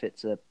don't know if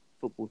it's a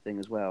football thing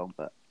as well,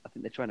 but I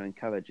think they're trying to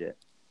encourage it.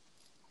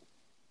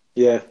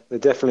 Yeah, they're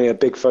definitely a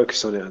big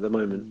focus on it at the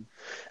moment.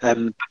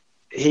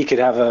 He could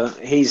have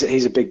he's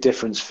a big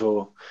difference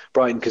for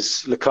Brighton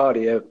because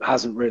Locadia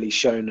hasn't really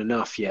shown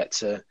enough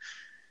yet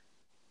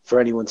for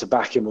anyone to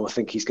back him or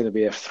think he's going to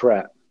be a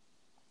threat.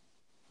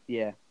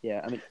 Yeah.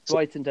 I mean,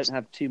 Brighton don't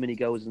have too many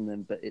goals in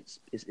them, but it's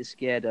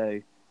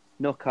Izquierdo.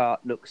 Knockaert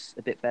looks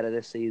a bit better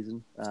this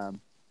season.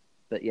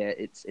 But yeah,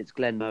 it's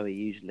Glenn Murray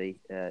usually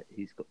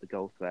who's got the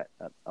goal threat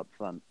up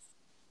front.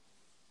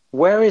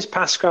 Where is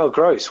Pascal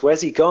Gross?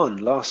 Where's he gone?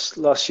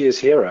 Last year's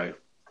hero.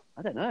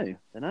 I don't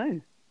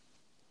know.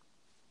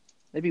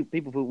 Maybe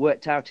people have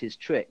worked out his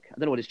trick. I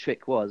don't know what his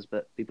trick was,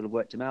 but people have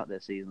worked him out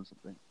this season or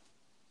something.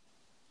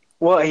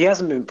 Well, he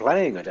hasn't been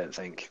playing, I don't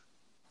think.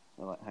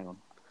 All right, hang on.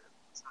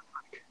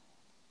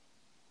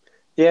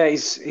 Yeah,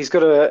 he's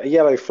got a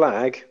yellow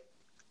flag,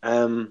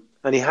 and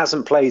he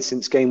hasn't played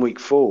since game week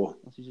 4.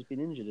 He's just been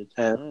injured.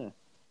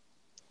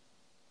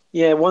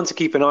 Yeah, one to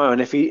keep an eye on.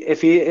 If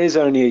he is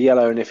only a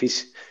yellow, and if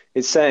it's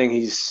saying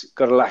he's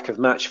got a lack of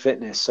match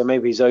fitness, so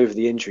maybe he's over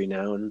the injury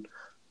now. And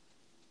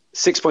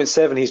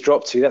 6.7 he's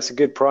dropped to. That's a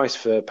good price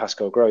for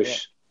Pascal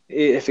Gross.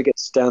 Yeah. If it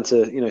gets down to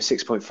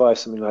 6.5,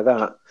 something like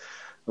that,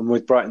 and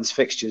with Brighton's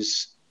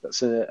fixtures,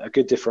 that's a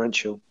good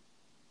differential.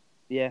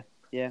 Yeah.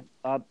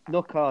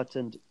 Knockaert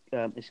and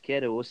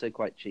Izquierdo are also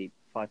quite cheap,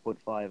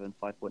 5.5 and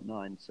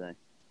 5.9. So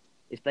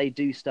if they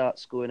do start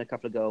scoring a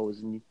couple of goals,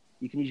 and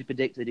you can usually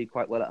predict they do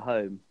quite well at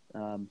home,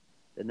 then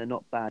they're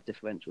not bad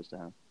differentials to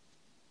have.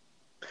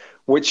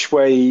 Which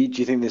way do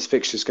you think this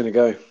fixture is going to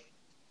go?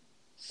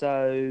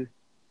 So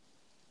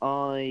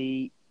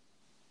I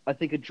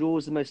think a draw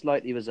is the most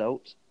likely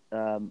result.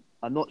 I'm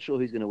not sure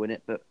who's going to win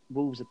it, but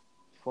Wolves are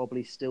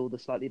probably still the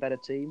slightly better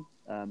team.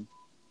 And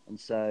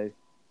so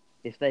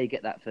if they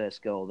get that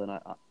first goal, then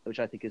which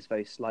I think is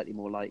very slightly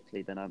more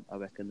likely, then I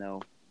reckon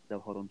they'll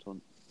hold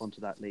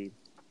onto that lead.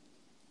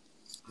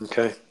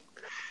 Okay.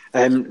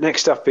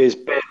 Next up is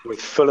Ben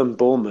with Fulham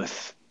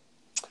Bournemouth.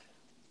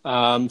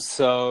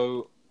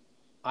 So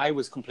I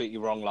was completely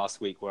wrong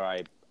last week where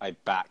I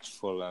backed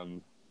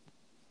Fulham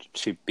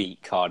to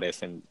beat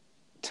Cardiff and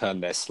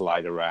turn their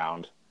slide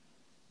around.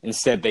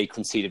 Instead, they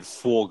conceded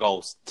 4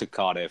 goals to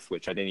Cardiff,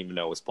 which I didn't even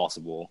know was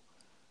possible.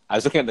 I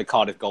was looking at the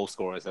Cardiff goal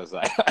scorers. I was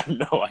like, I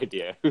have no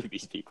idea who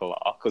these people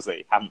are because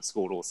they haven't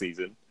scored all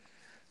season.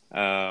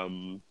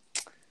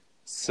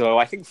 So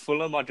I think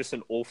Fulham are just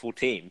an awful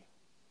team,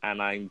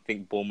 and I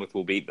think Bournemouth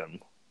will beat them.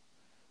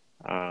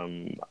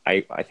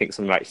 I think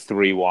something like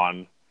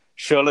 3-1.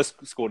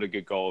 Schürrle scored a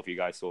good goal if you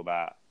guys saw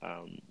that.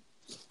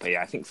 But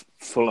yeah, I think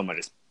Fulham are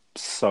just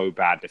so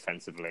bad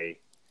defensively.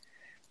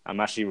 I'm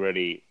actually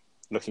really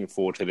looking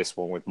forward to this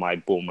one with my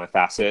Bournemouth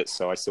assets.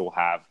 So I still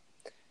have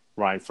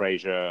Ryan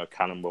Fraser,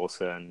 Callum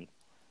Wilson,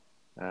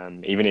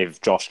 even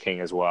if Josh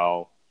King as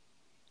well.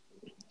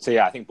 So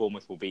yeah, I think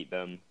Bournemouth will beat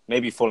them.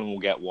 Maybe Fulham will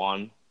get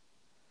 1.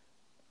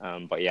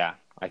 But yeah,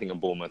 I think a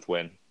Bournemouth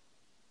win.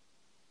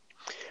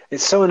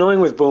 It's so annoying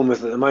with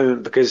Bournemouth at the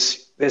moment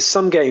because there's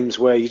some games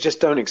where you just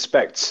don't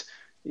expect,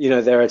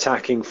 their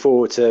attacking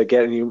forward to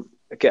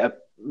get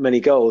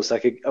many goals,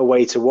 like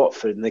away to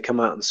Watford, and they come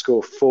out and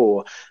score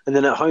 4, and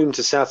then at home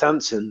to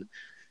Southampton,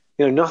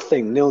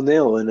 nothing,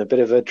 0-0, and a bit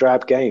of a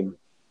drab game.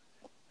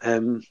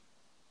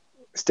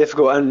 It's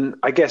difficult, and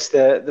I guess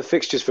the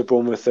fixtures for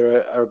Bournemouth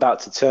are about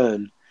to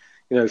turn.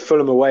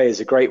 Fulham away is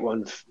a great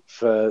one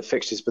for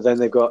fixtures, but then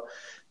they've got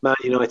Man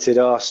United,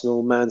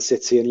 Arsenal, Man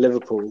City, and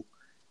Liverpool.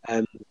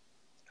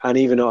 And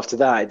even after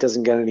that, it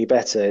doesn't get any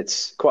better.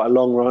 It's quite a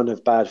long run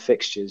of bad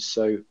fixtures.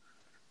 So,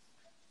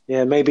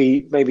 yeah,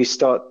 maybe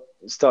start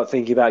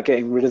thinking about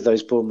getting rid of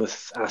those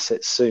Bournemouth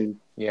assets soon.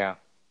 Yeah,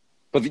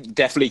 but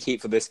definitely keep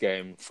for this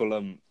game.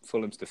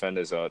 Fulham's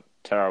defenders are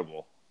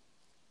terrible.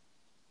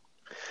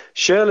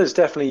 Schürrle's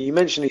definitely. You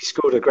mentioned he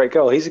scored a great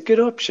goal. He's a good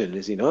option,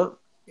 is he not?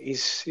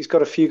 He's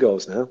got a few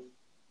goals now.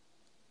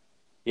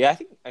 Yeah,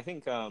 I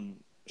think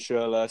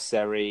Schürrle,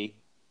 Seri,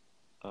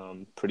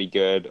 pretty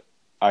good.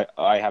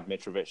 I have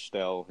Mitrovic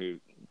still, who,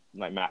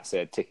 like Matt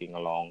said, ticking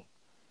along.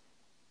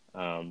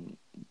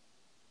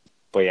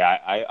 But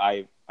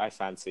yeah, I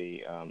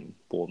fancy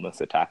Bournemouth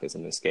attackers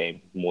in this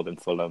game more than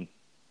Fulham.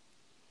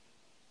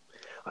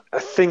 I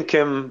think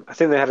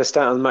they had a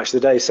stat on the Match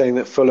of the Day saying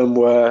that Fulham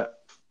were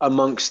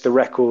amongst the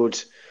record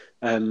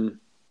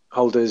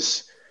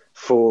holders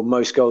for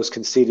most goals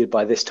conceded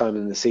by this time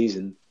in the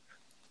season.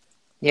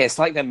 Yeah, it's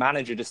like their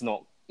manager does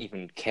not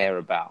even care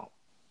about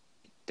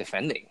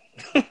defending.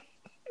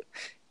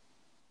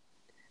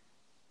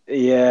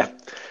 Yeah,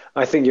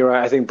 I think you're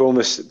right. I think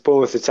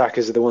Bournemouth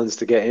attackers are the ones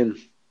to get in.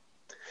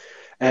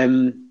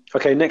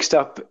 Okay, next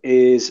up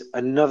is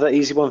another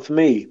easy one for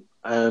me.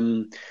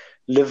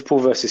 Liverpool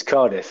versus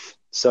Cardiff.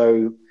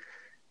 So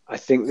I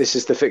think this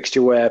is the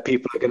fixture where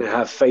people are going to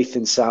have faith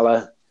in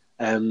Salah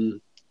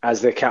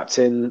as their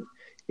captain.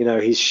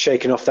 He's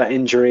shaken off that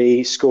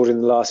injury, scored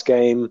in the last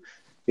game.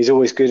 He's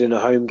always good in a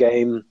home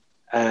game.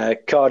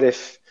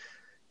 Cardiff,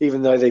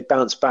 even though they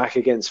bounced back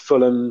against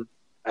Fulham,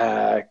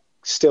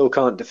 still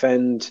can't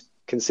defend,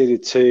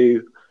 conceded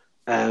 2.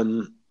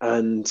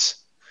 And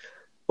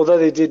although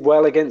they did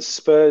well against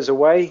Spurs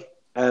away,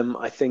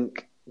 I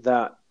think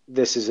that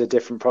this is a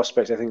different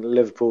prospect. I think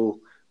Liverpool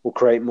will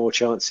create more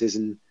chances.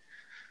 And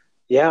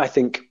yeah, I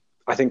think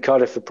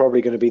Cardiff are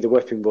probably going to be the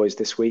whipping boys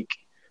this week.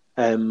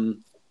 I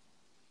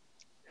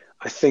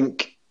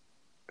think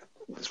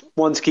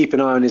one to keep an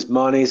eye on is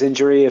Mane's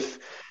injury. If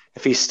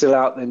he's still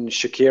out, then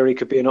Shaqiri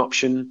could be an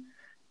option.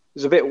 It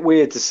was a bit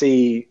weird to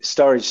see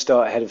Sturridge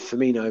start ahead of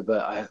Firmino,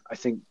 but I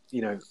think,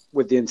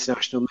 with the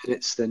international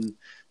minutes, then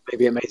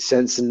maybe it made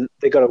sense, and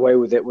they got away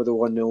with it with a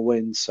 1-0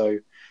 win. So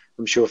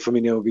I'm sure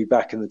Firmino will be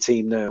back in the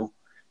team now.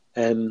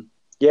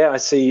 I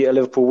see a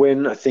Liverpool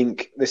win. I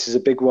think this is a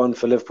big one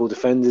for Liverpool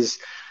defenders,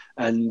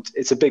 and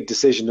it's a big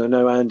decision. I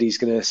know Andy's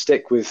going to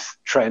stick with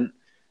Trent,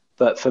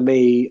 but for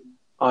me,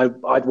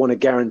 I'd want to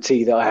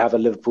guarantee that I have a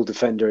Liverpool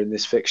defender in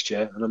this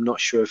fixture, and I'm not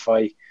sure if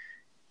I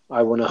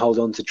want to hold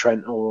on to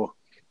Trent or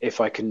if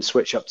I can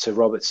switch up to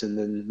Robertson,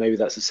 then maybe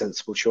that's a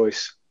sensible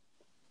choice.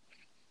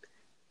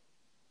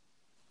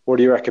 What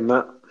do you reckon,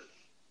 Matt?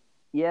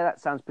 Yeah, that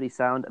sounds pretty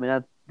sound. I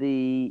mean,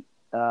 the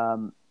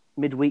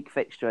midweek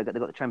fixture, they've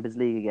got the Champions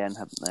League again,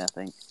 haven't they, I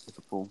think,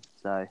 Liverpool.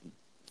 So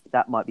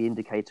that might be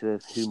indicator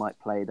of who might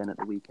play then at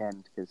the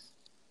weekend, because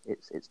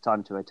it's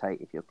time to rotate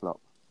if you're Klopp.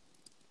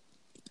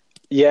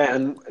 Yeah,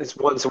 and it's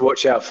one to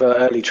watch out for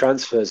early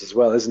transfers as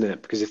well, isn't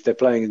it? Because if they're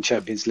playing in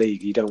Champions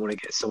League, you don't want to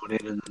get someone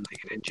in and then they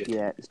get injured.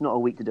 Yeah, it's not a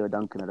week to do a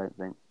Duncan, I don't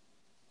think.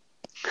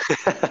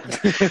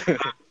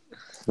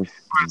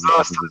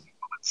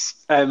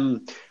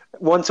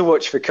 One to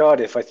watch for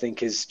Cardiff, I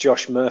think, is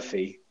Josh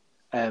Murphy.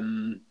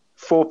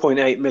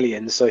 4.8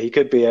 million, so he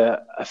could be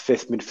a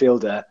fifth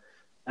midfielder.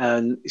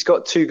 And he's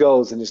got 2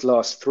 goals in his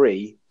last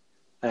 3.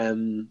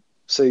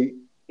 So,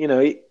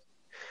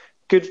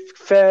 good,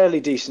 fairly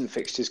decent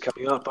fixtures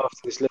coming up after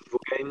this Liverpool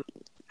game.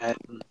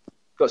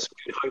 Got some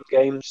good home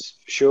games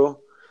for sure.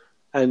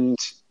 And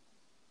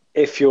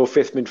if your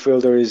fifth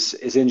midfielder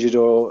is injured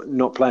or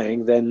not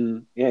playing,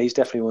 then yeah, he's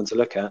definitely one to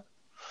look at.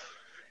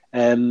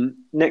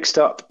 Next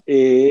up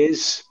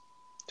is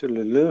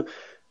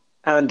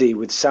Andy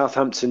with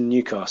Southampton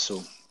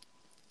Newcastle.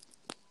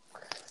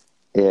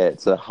 Yeah,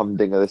 it's a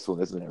humdinger, this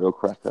one, isn't it? Real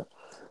cracker.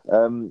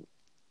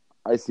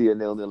 I see a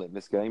 0-0 in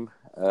this game.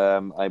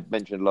 I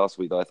mentioned last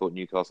week that I thought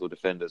Newcastle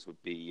defenders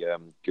would be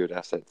good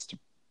assets.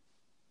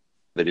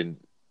 They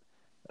didn't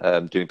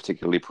doing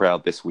particularly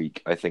proud this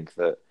week. I think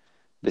that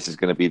this is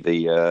going to be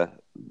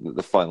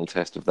the final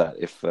test of that.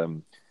 If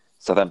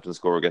Southampton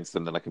score against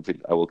them, then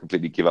I will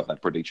completely give up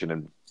that prediction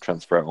and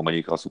transfer out all my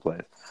Newcastle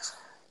players.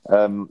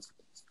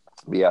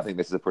 But yeah, I think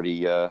this is a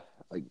pretty...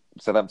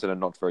 Southampton are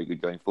not very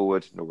good going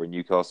forward, nor are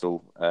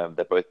Newcastle.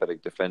 They're both better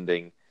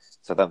defending.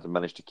 Southampton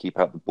managed to keep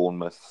out the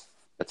Bournemouth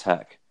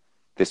attack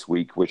this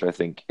week, which I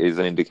think is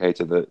an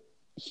indicator that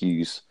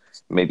Hughes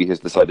maybe has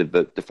decided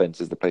that defence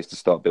is the place to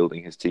start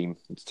building his team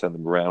and to turn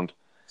them around.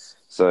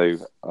 So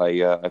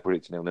I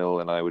predict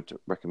 0-0, and I would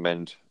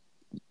recommend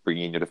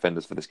bringing in your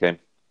defenders for this game.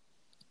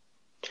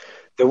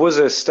 There was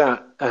a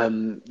stat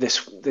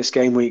this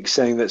game week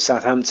saying that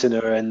Southampton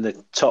are in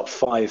the top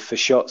 5 for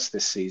shots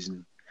this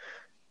season.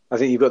 I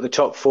think you've got the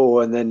top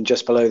 4, and then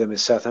just below them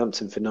is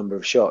Southampton for number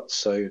of shots.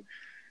 So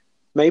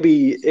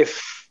maybe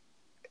if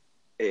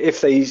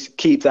they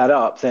keep that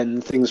up,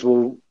 then things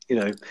will,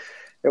 it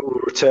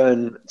will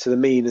return to the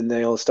mean, and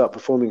they'll start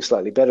performing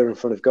slightly better in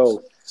front of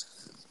goal.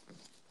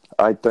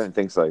 I don't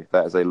think so.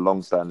 That is a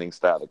long-standing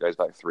stat that goes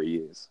back 3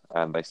 years,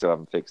 and they still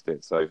haven't fixed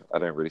it. So I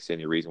don't really see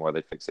any reason why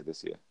they'd fix it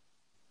this year.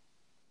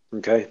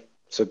 Okay,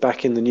 so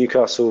back in the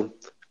Newcastle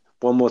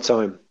one more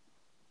time.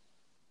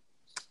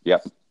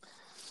 Yep.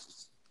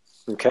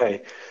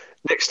 Okay,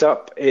 next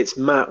up, it's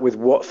Matt with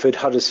Watford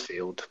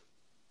Huddersfield.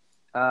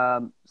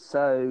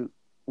 So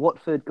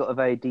Watford got a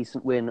very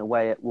decent win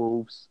away at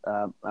Wolves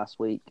last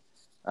week,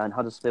 and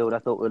Huddersfield I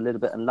thought were a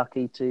little bit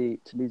unlucky to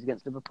lose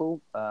against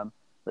Liverpool,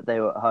 but they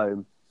were at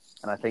home,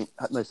 and I think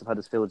most of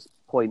Huddersfield's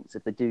points,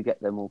 if they do get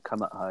them, will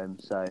come at home.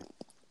 So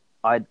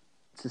I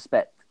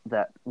suspect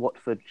that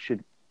Watford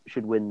should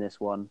win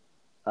this one.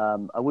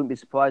 I wouldn't be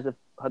surprised if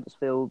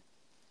Huddersfield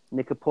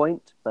nick a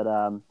point, but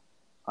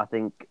I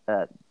think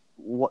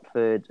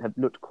Watford have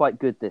looked quite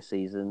good this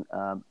season.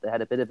 They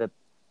had a bit of a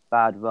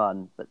bad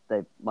run, but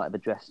they might have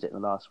addressed it in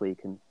the last week.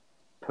 And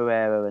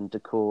Pereira and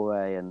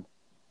Decore and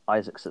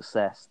Isaac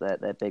Success,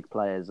 they're big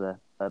players, are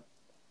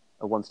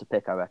ones to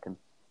pick, I reckon.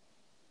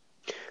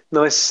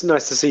 Nice to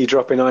see you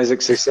dropping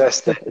Isaac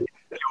Success there. Your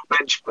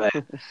bench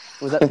player.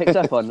 Was that picked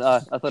up on? I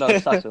thought I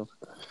was subtle.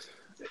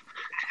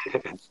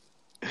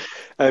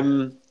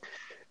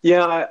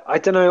 Yeah, I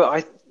don't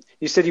know.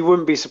 You said you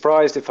wouldn't be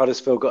surprised if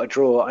Huddersfield got a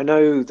draw. I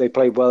know they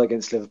played well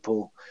against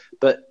Liverpool,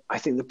 but I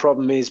think the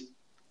problem is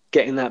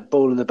getting that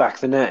ball in the back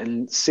of the net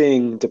and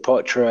seeing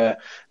Depotre,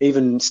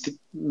 even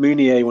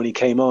Mounier when he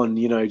came on,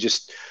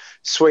 just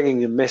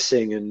swinging and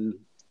missing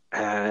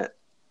and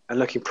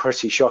looking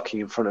pretty shocking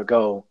in front of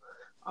goal.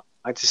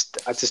 I just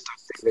don't think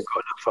they've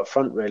got enough up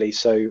front really.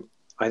 So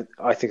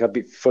I think I'd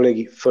be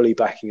fully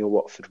backing a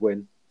Watford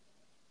win.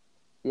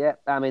 Yeah,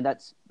 I mean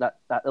that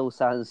all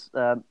sounds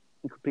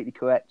completely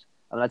correct.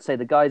 I mean, I'd say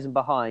the guys in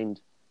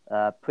behind,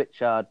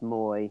 Pritchard,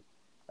 Moy,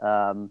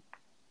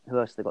 who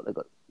else they got? They've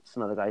got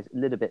some other guys a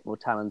little bit more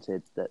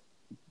talented that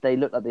they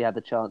look like they have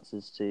the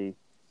chances to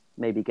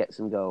maybe get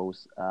some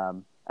goals.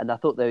 And I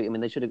thought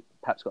they should have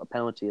perhaps got a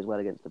penalty as well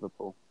against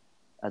Liverpool,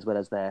 as well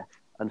as their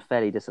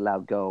unfairly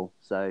disallowed goal.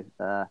 So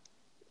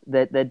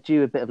they're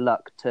due a bit of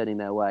luck turning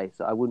their way.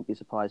 So I wouldn't be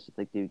surprised if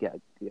they do get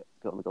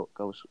on the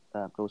goal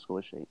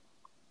scorer sheet.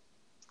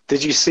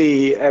 Did you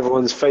see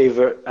everyone's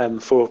favourite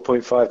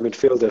 4.5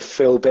 midfielder,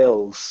 Phil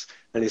Bills,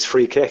 and his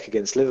free kick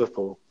against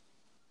Liverpool?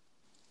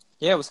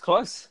 Yeah, it was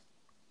close.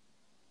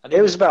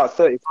 It was about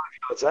 35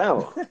 yards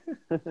out.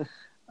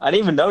 I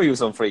didn't even know he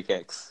was on free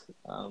kicks.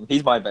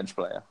 He's my bench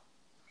player.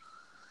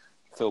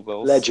 Phil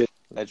Bills.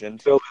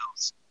 Legend. Phil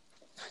Bills.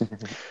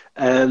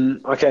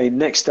 Okay,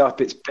 next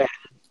up it's Ben,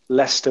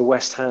 Leicester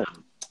West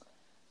Ham.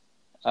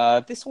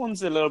 This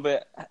one's a little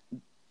bit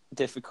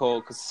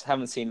difficult because I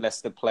haven't seen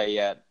Leicester play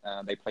yet.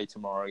 They play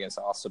tomorrow against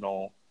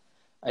Arsenal.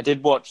 I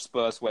did watch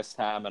Spurs West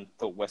Ham and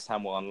thought West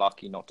Ham were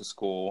unlucky not to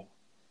score.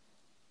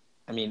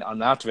 I mean,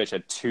 Arnautovic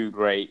had 2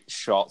 great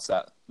shots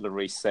that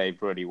Lloris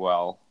saved really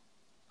well.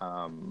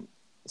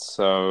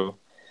 So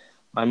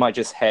I might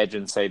just hedge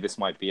and say this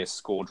might be a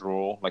score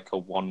draw, like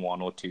a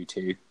 1-1 or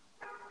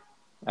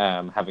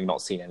 2-2, having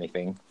not seen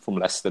anything from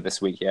Leicester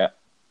this week yet.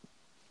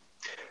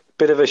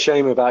 Bit of a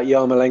shame about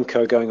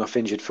Yarmolenko going off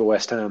injured for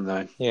West Ham,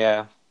 though.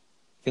 Yeah.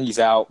 I think he's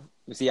out.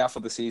 Is he out for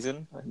the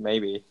season?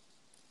 Maybe.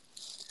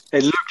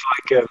 It looked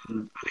like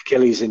an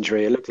Achilles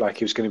injury. It looked like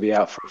he was going to be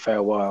out for a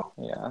fair while.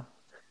 Yeah.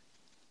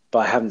 But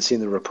I haven't seen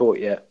the report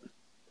yet.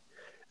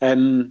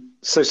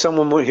 So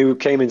someone who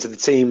came into the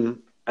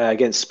team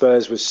against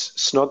Spurs was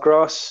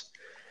Snodgrass,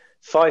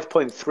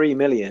 5.3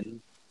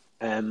 million,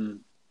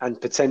 and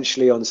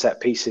potentially on set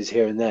pieces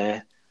here and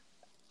there.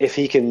 If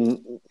he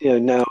can,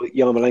 now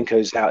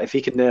Yarmolenko's out, if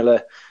he can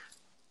nail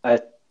a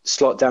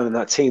slot down in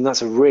that team,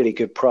 that's a really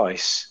good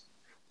price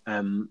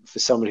for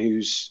someone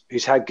who's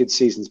had good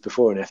seasons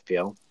before in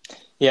FPL.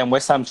 Yeah, and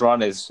West Ham's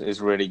run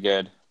is really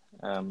good.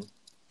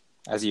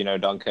 As you know,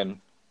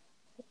 Duncan,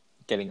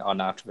 getting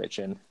Arnautovic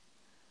in.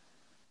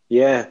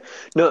 Yeah,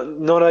 not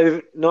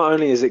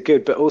only is it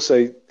good, but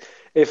also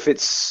if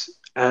it's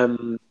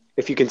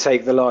if you can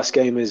take the last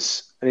game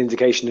as an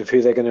indication of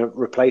who they're going to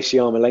replace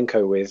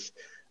Yarmolenko with,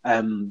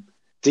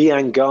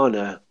 Dejan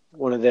Garner,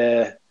 one of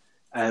their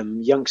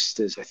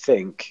youngsters, I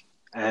think,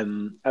 at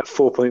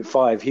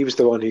 4.5, he was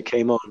the one who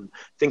came on. I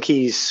think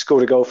he's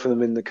scored a goal for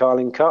them in the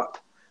Carling Cup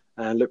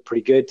and looked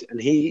pretty good, and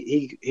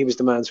he was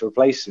the man to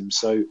replace him.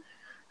 So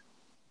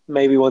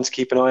maybe one to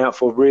keep an eye out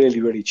for,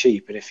 really, really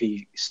cheap. And if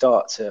he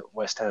starts at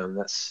West Ham,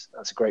 that's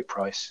a great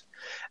price.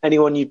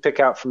 Anyone you'd pick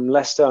out from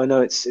Leicester? I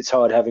know it's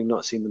hard having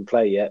not seen them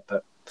play yet,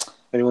 but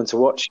anyone to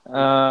watch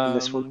in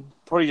this one?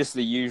 Probably just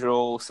the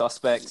usual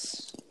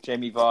suspects: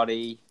 Jamie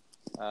Vardy,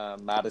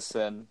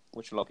 Maddison,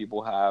 which a lot of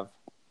people have,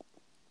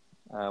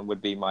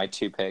 would be my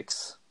 2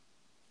 picks.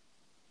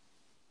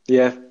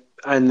 Yeah,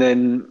 and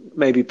then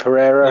maybe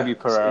Pereira. Maybe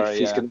Pereira, if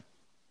he's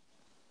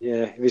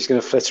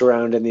going to flit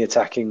around in the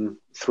attacking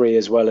 3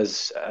 as well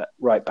as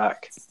right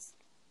back.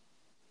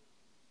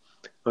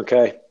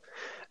 Okay.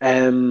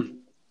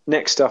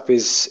 Next up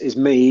is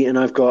me, and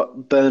I've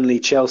got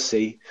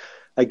Burnley-Chelsea.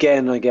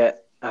 Again, I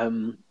get,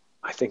 I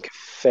think, a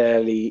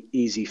fairly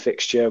easy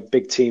fixture, a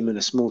big team and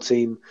a small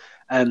team.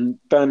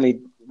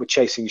 Burnley were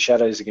chasing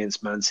shadows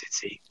against Man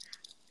City,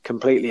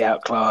 completely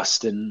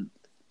outclassed, and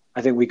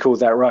I think we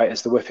called that right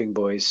as the whipping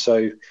boys.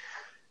 So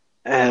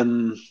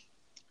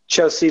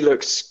Chelsea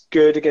looks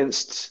good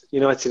against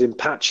United in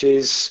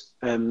patches.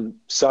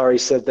 Sarri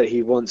said that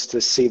he wants to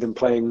see them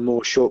playing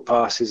more short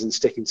passes and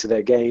sticking to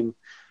their game.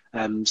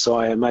 So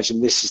I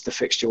imagine this is the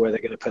fixture where they're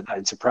going to put that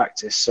into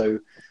practice. So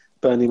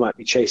Burnley might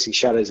be chasing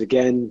shadows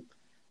again.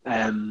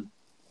 Bit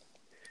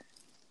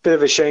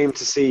of a shame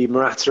to see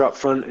Morata up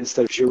front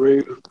instead of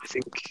Giroud. I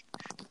think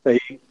they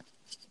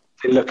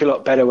look a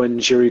lot better when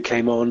Giroud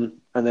came on,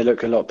 and they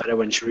look a lot better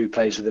when Giroud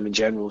plays with them in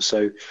general.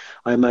 So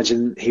I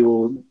imagine he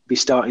will be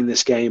starting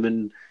this game,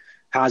 and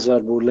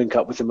Hazard will link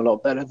up with him a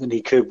lot better than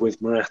he could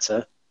with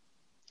Morata.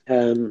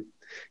 I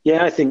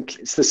think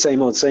it's the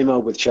same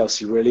old with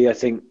Chelsea, really. I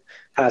think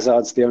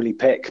Hazard's the only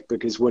pick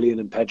because Willian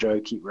and Pedro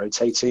keep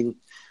rotating.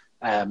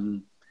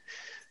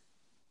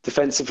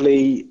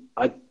 Defensively,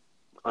 I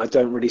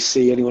don't really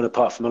see anyone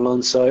apart from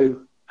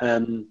Alonso.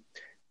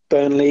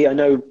 Burnley, I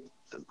know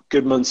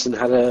Goodmanson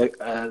had a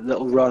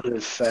little run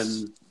of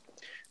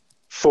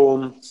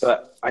form,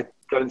 but I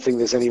don't think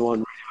there's anyone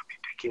really I'd be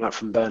picking up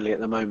from Burnley at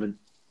the moment.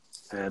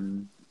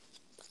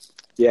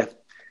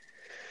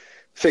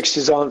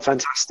 Fixtures aren't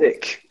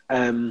fantastic.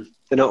 They're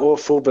not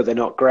awful, but they're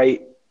not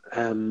great.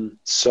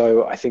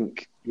 So I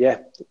think, a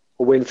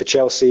win for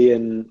Chelsea,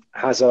 and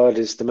Hazard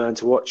is the man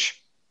to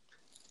watch.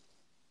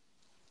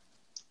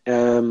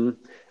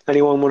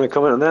 Anyone want to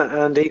comment on that,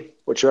 Andy?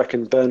 What do you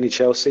reckon,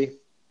 Burnley-Chelsea?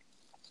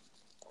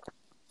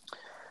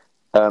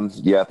 I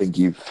think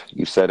you've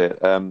said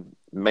it.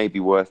 Maybe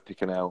worth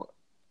picking out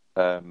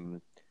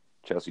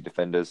Chelsea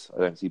defenders. I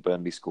don't see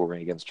Burnley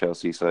scoring against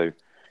Chelsea, so if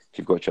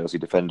you've got Chelsea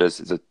defenders,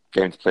 it's a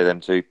game to play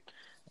them too.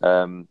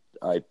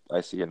 I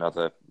see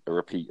a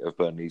repeat of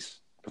Burnley's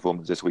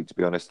performance this week, to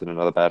be honest, and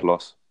another bad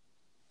loss.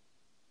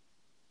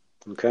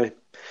 Okay.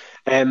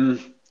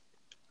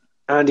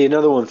 Andy,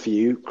 another one for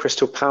you.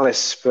 Crystal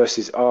Palace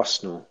versus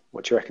Arsenal.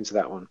 What do you reckon to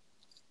that one?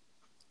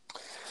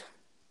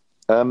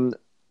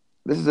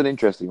 This is an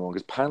interesting one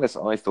because Palace,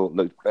 I thought,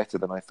 looked better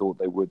than I thought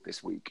they would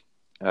this week.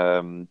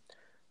 Zaha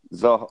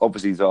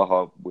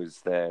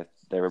was their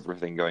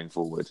everything going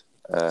forward.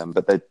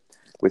 But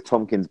with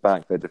Tompkins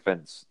back, their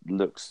defence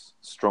looks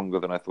stronger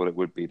than I thought it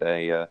would be.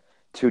 2-0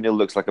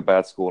 looks like a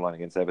bad scoreline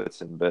against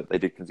Everton, but they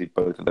did concede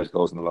both of those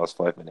goals in the last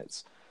 5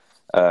 minutes.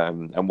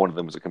 And one of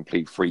them was a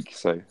complete freak,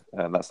 so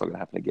that's not going to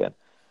happen again.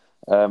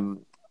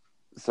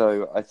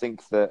 So I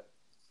think that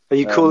Are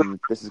you calling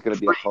this is going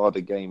to be a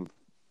harder game.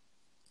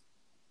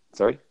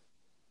 Sorry?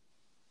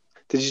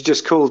 Did you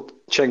just call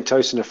Cenk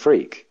Tosun a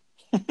freak?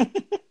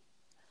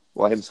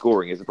 Well, him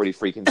scoring is a pretty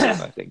freak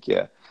incident, I think,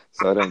 yeah.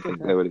 So I don't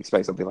think they would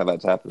expect something like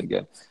that to happen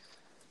again.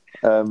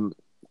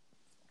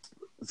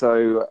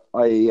 So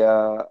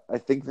I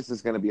think this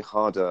is going to be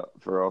harder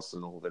for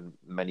Arsenal than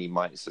many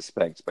might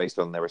suspect based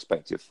on their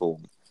respective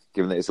form,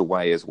 given that it's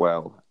away as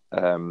well.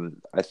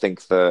 I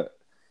think that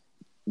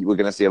we're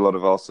going to see a lot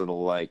of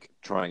Arsenal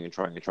trying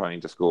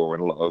to score,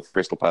 and a lot of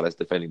Crystal Palace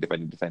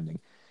defending.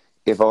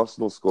 If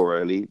Arsenal score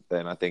early,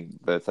 then I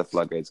think the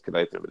floodgates can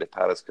open. But if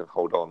Palace can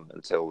hold on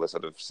until the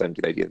sort of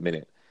 70th, 80th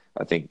minute,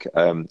 I think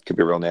could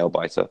be a real nail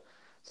biter.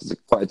 So it's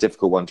quite a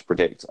difficult one to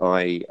predict.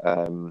 I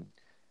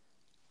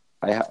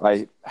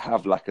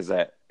have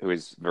Lacazette, who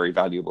is very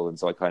valuable, and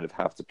so I kind of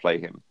have to play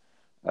him.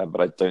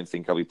 But I don't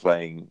think I'll be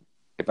playing.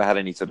 If I had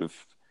any sort of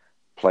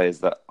players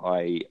that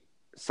I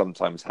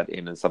sometimes had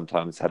in and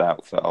sometimes had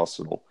out for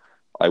Arsenal,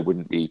 I'd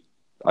be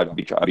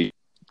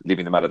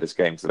leaving them out of this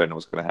game because I don't know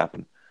what's going to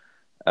happen.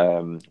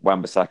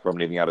 Wan-Bissaka I'm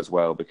leaving out as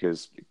well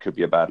because it could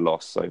be a bad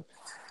loss. So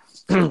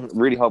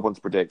really hard one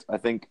to predict. I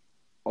think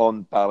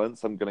on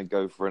balance, I'm going to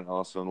go for an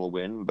Arsenal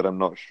win, but I'm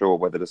not sure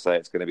whether to say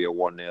it's going to be a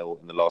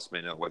 1-0 in the last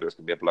minute or whether it's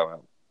going to be a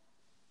blowout.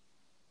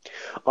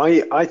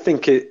 I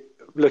think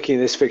looking at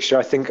this fixture,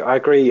 I think I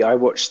agree. I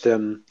watched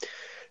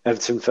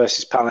Everton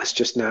versus Palace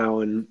just now,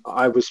 and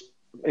I was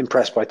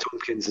impressed by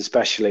Tompkins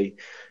especially.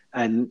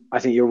 And I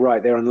think you're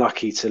right; they're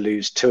unlucky to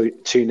lose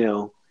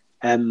 2-0.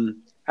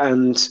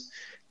 And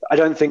I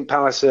don't think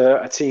Palace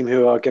are a team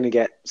who are going to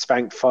get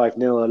spanked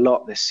 5-0 a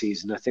lot this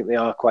season. I think they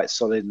are quite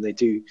solid, and they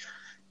do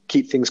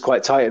keep things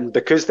quite tight. And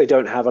because they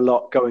don't have a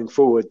lot going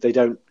forward, they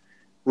don't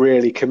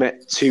really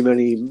commit too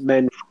many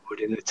men forward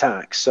in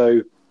attack.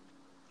 So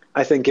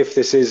I think if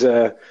this is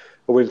a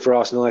win for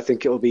Arsenal, I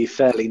think it will be a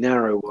fairly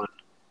narrow one.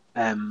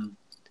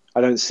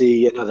 I don't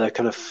see another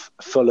kind of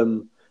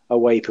Fulham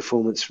away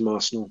performance from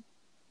Arsenal.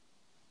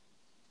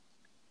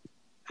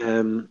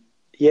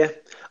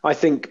 I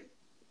think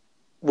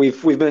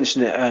we've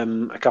mentioned it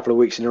a couple of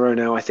weeks in a row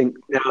now. I think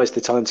now is the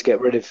time to get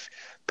rid of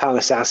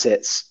Palace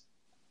assets.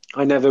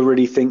 I never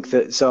really think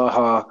that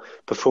Zaha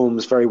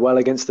performs very well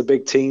against the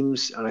big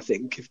teams, and I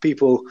think if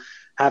people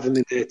have him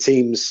in their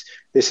teams,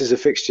 this is a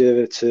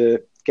fixture to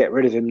get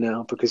rid of him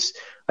now, because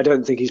I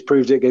don't think he's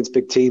proved it against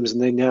big teams,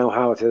 and they now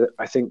have,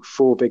 I think,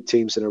 4 big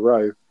teams in a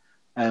row.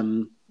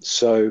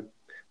 So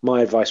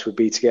my advice would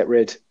be to get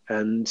rid,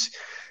 and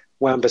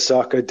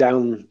Wan-Bissaka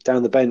down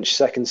the bench,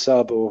 second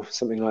sub or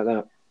something like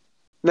that.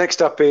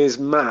 Next up is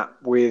Matt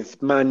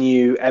with Man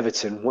U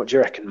Everton. What do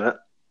you reckon, Matt?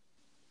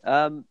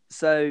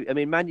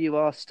 Man U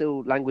are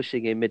still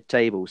languishing in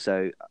mid-table,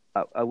 so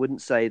I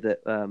wouldn't say that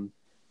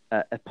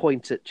a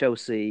point at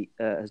Chelsea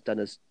has done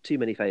us too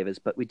many favours,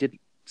 but we did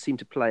seem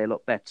to play a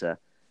lot better,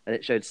 and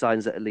it showed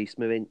signs that at least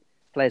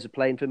players were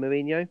playing for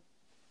Mourinho.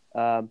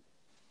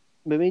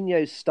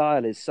 Mourinho's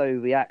style is so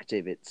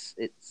reactive. It's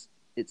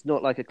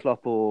not like a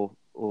Klopp or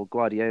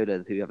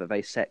Guardiola who have a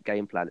very set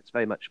game plan. It's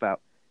very much about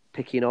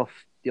picking off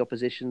the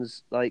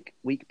opposition's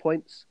weak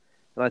points.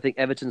 And I think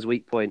Everton's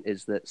weak point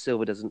is that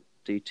Silva doesn't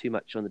do too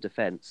much on the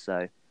defence.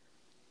 So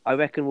I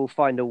reckon we'll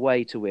find a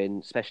way to win,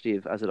 especially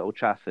as at Old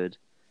Trafford.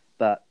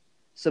 But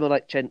someone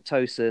like Cenk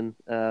Tosun,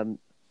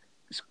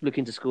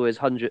 looking to score his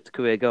 100th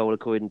career goal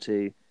according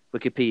to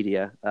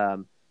Wikipedia,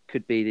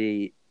 could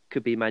be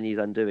Man U's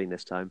undoing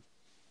this time.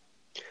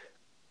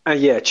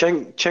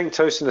 Cenk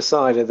Tosun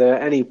aside, are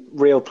there any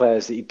real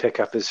players that you'd pick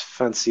up as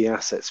fancy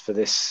assets for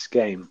this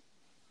game?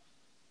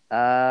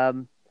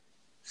 Richarlison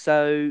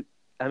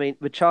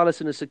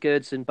and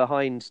Sigurdsson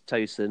behind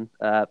Tosun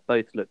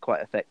both look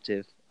quite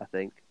effective, I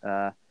think.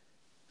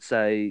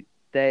 So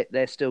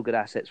they're still good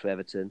assets for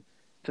Everton.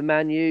 For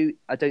Man U,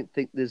 I don't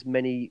think there's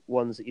many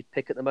ones that you'd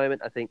pick at the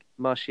moment. I think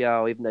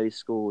Martial, even though he's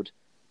scored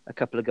a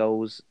couple of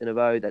goals in a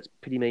row, that's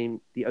pretty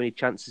much the only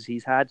chances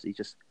he's had. He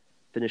just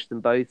finished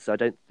them both, so I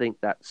don't think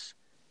that's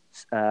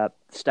stats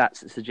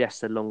that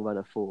suggest a long run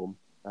of form.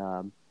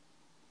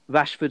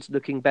 Rashford's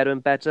looking better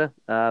and better,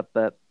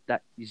 but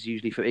that is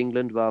usually for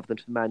England rather than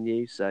for Man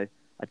U, so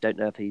I don't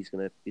know if he's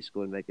going to be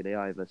scoring regularly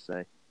either.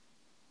 So,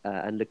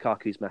 and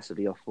Lukaku's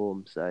massively off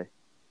form, so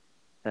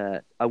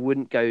I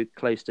wouldn't go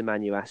close to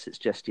Man U assets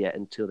just yet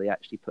until they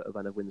actually put a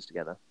run of wins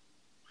together.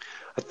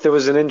 There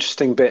was an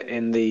interesting bit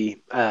in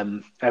the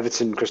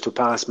Everton Crystal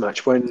Palace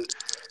match when it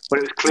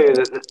was clear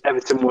that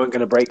Everton weren't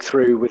going to break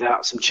through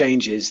without some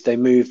changes. They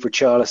moved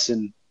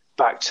Richarlison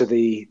back to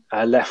the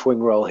left wing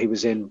role he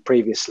was in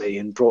previously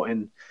and brought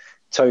in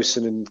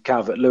Tosun and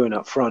Calvert-Lewin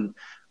up front.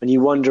 And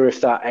you wonder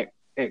if that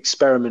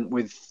experiment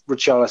with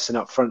Richarlison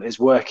up front is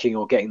working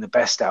or getting the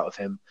best out of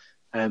him.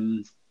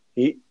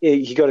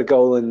 He got a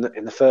goal in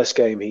the first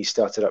game he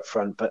started up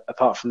front, but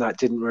apart from that,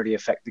 didn't really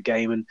affect the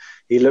game. And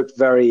he looked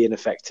very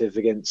ineffective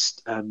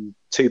against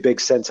 2 big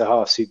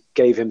centre-halves who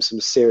gave him some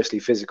seriously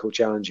physical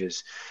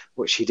challenges,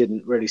 which he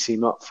didn't really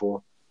seem up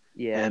for.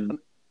 Yeah,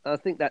 I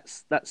think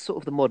that's sort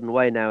of the modern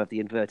way now of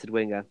the inverted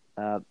winger.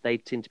 They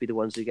tend to be the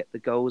ones who get the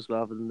goals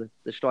rather than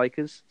the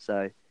strikers. So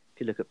if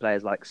you look at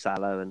players like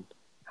Salah and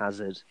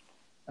Hazard,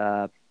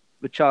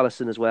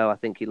 Richarlison as well, I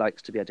think he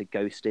likes to be able to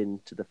ghost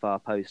into the far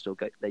post or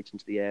go late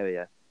into the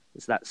area.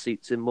 So that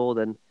suits him more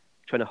than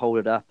trying to hold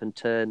it up and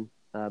turn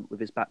with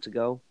his back to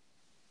goal.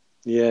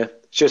 Yeah,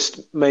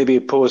 just maybe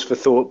a pause for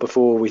thought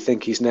before we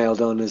think he's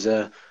nailed on as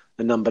a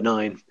number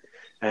 9.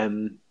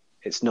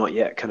 It's not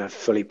yet kind of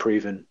fully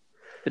proven.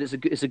 But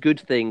it's a good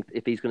thing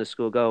if he's going to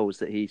score goals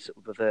that he sort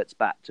of reverts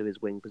back to his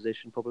wing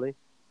position, probably.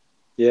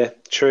 Yeah,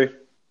 true.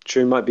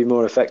 Might be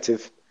more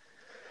effective.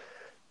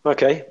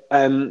 Okay.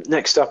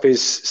 Next up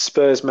is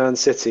Spurs Man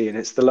City, and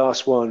it's the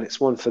last one. It's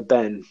one for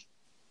Ben.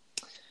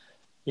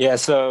 Yeah,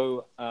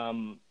 so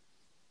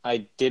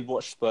I did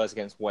watch Spurs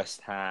against West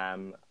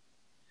Ham.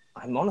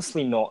 I'm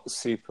honestly not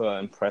super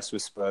impressed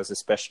with Spurs,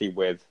 especially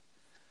with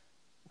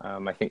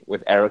I think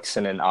with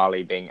Eriksen and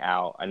Ali being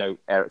out. I know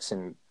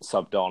Eriksen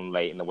subbed on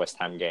late in the West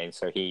Ham game,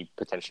 so he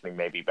potentially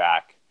may be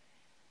back.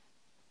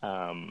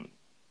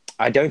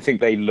 I don't think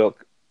they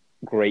look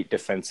great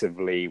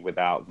defensively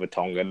without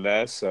Vertonghen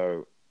there,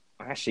 so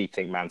I actually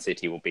think Man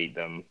City will beat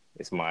them.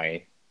 Is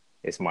my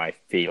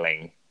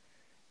feeling.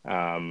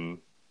 Man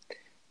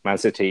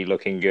City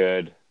looking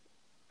good,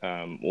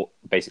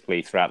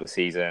 basically throughout the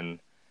season.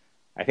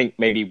 I think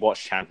maybe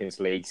watch Champions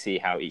League, see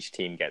how each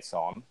team gets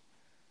on.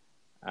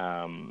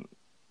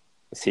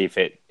 See if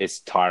it is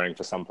tiring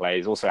for some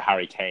players. Also,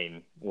 Harry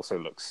Kane also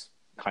looks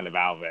kind of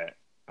out of it.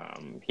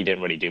 He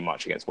didn't really do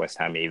much against West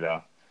Ham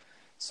either.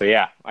 So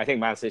yeah, I think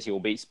Man City will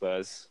beat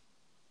Spurs,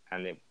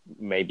 and it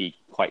may be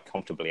quite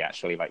comfortably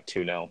actually, like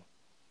 2-0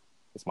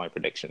 is my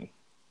prediction.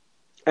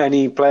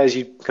 Any players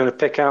you kind of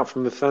pick out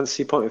from a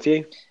fantasy point of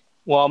view?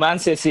 Well, Man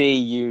City,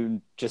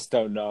 you just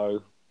don't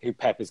know who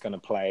Pep is going to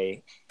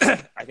play.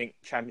 I think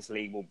Champions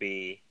League will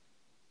be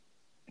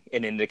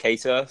an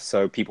indicator,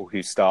 so people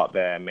who start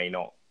there may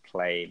not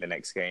play the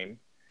next game.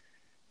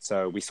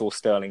 So we saw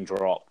Sterling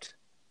dropped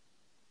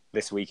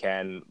this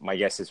weekend. My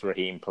guess is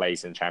Raheem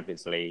plays in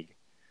Champions League.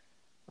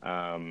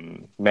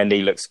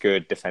 Mendy looks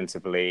good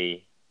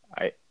defensively.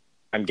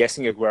 I'm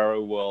guessing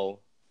Aguero will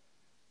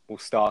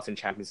start in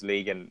Champions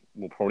League, and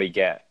we'll probably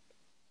get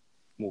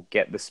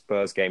the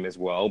Spurs game as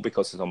well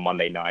because it's on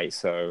Monday night,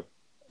 so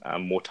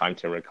more time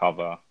to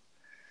recover.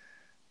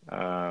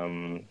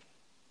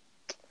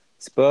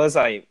 Spurs,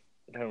 I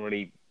don't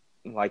really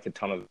like a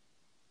ton of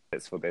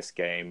bits for this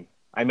game.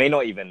 I may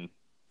not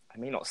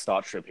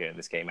start Trippier in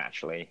this game,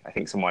 actually. I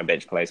think some of my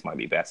bench players might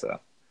be better.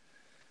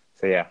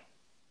 So yeah,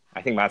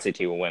 I think Man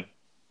City will win.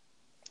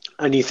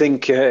 And you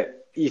think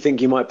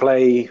you might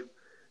play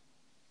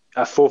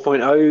a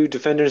 4.0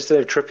 defender instead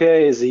of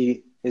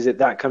Trippier? Is it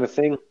that kind of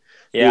thing?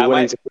 Yeah,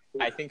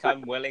 I think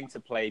I'm willing to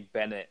play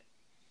Bennett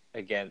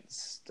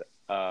against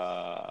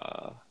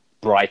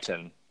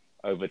Brighton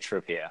over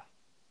Trippier.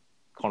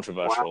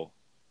 Controversial,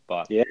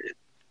 but yeah,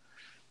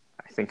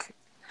 I think.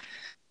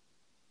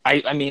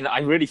 I mean, I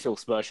really feel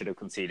Spurs should have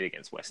conceded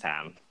against West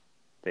Ham.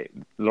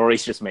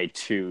 Lloris just made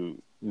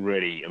 2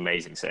 really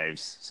amazing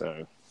saves,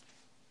 so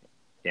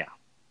yeah.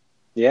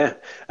 Yeah,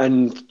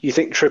 and you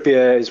think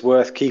Trippier is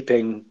worth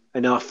keeping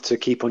enough to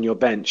keep on your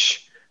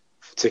bench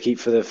to keep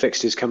for the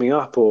fixtures coming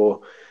up,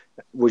 or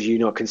would you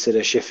not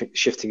consider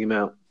shifting him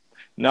out?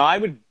 No, I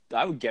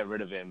would get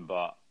rid of him,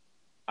 but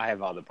I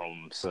have other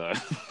problems, so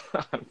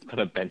I'm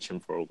gonna bench him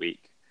for a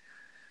week.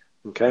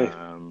 Okay.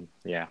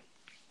 Yeah.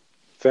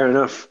 Fair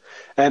enough.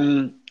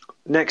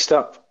 Next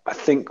up, I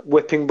think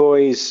Whipping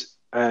Boys.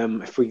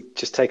 If we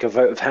just take a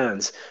vote of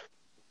hands,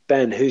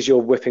 Ben, who's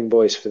your Whipping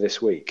Boys for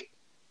this week?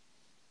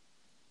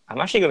 I'm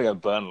actually going to go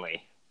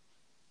Burnley.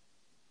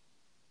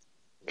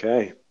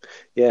 Okay.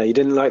 Yeah, you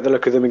didn't like the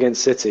look of them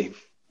against City.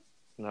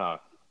 No,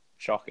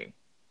 shocking.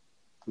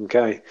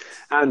 Okay.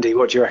 Andy,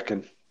 what do you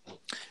reckon?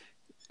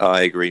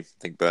 I agree. I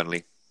think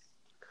Burnley.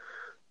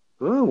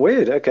 Oh,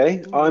 weird.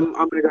 Okay. I'm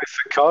going to go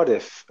for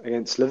Cardiff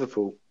against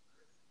Liverpool.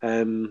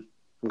 I'm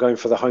going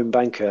for the home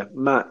banker.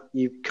 Matt,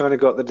 you kind of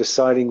got the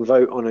deciding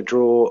vote on a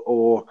draw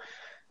or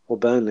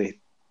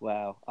Burnley.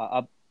 Wow.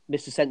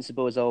 Mr.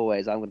 Sensible as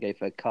always. I'm going to go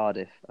for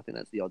Cardiff. I think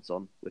that's the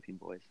odds-on Whipping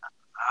Boys.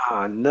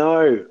 Ah,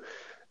 no.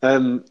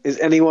 Is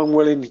anyone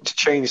willing to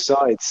change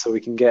sides so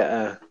we can get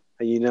a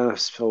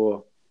unanimous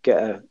or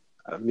get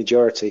a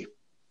majority?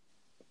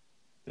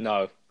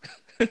 No.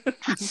 Damn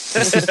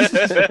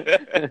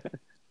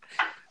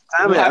it.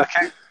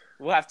 Okay.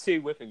 We'll have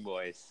 2 Whipping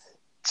Boys.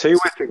 2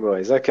 Whipping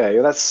Boys. Okay,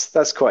 well,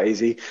 that's quite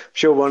easy. I'm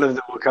sure one of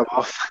them will come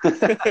off.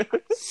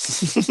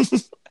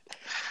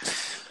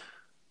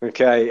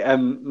 Okay,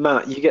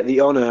 Matt, you get the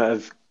honour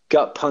of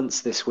gut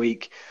punts this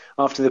week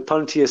after the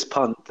puntiest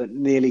punt that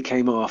nearly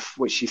came off,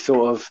 which you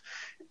thought of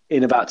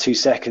in about 2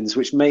 seconds,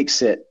 which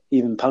makes it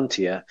even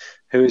puntier.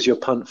 Who is your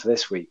punt for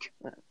this week?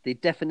 The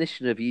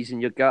definition of using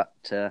your gut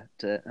to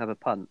have a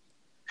punt.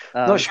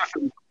 Not sure if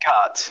it was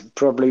gut,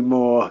 probably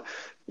more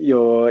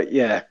your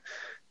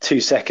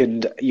 2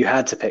 second. You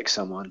had to pick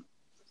someone.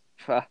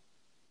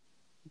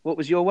 What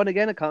was your one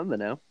again? I can't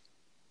remember now.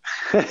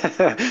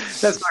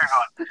 Let's move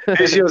on.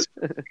 Who's yours?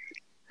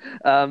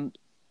 I'm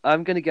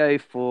going to go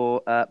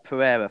for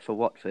Pereira for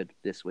Watford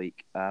this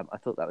week. I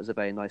thought that was a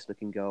very nice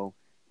looking goal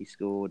he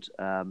scored,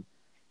 and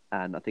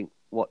I think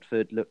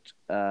Watford looked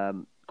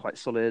quite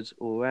solid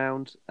all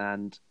round.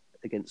 And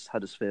against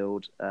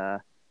Huddersfield,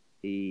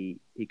 he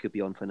could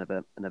be on for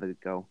another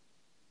good goal.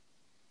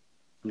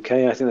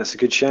 Okay, I think that's a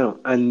good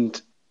shout.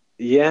 And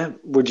yeah,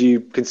 would you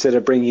consider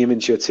bringing him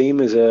into your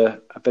team as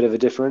a bit of a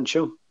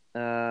differential?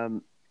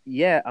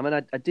 Yeah, I mean,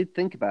 I did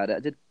think about it. I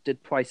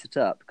did price it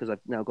up because I've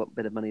now got a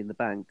bit of money in the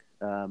bank.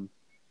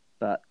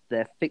 But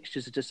their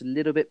fixtures are just a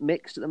little bit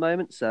mixed at the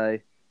moment, so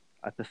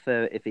I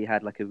prefer it if he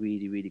had like a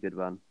really, really good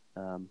run.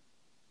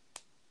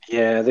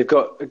 Yeah, they've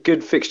got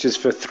good fixtures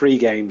for 3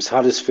 games: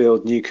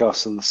 Huddersfield,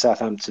 Newcastle, and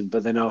Southampton.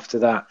 But then after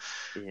that,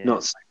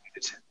 not so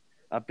good.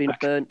 I've been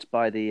burnt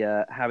by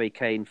the Harry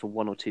Kane for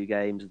 1 or 2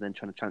 games and then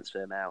trying to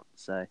transfer him out.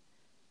 So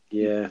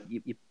yeah,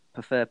 you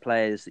prefer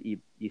players that you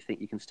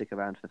think you can stick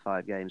around for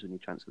 5 games when you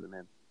transfer them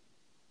in.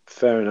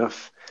 Fair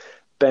enough.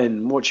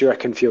 Ben, what do you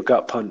reckon for your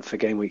gut punt for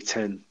game week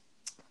 10?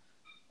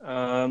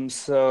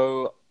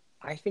 So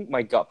I think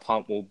my gut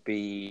punt will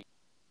be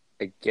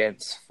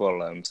against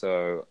Fulham,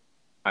 so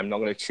I'm not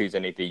going to choose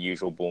any of the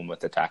usual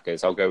Bournemouth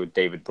attackers. I'll go with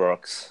David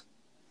Brooks.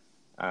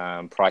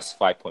 Price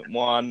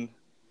 5.1.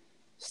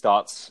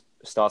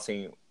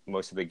 Starting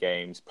most of the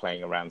games,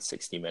 playing around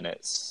 60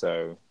 minutes.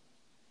 So,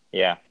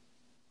 yeah,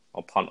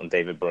 I'll punt on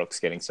David Brooks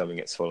getting something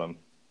against Fulham.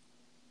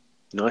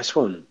 Nice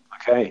one.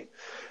 Okay.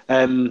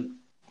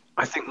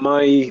 I think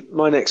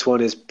my next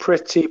one is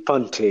pretty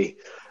punty.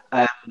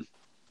 I'm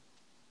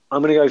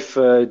going to go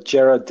for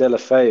Gerard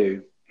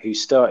Deulofeu, who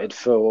started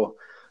for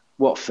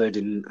Watford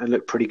and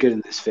looked pretty good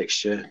in this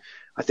fixture.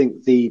 I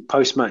think the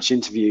post-match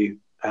interview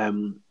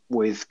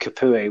with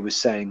Capoue was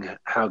saying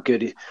how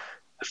good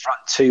the front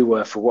two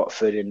were for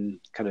Watford in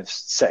kind of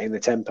setting the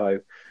tempo.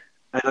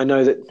 And I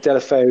know that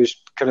Deulofeu was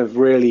kind of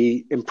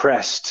really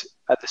impressed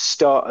at the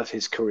start of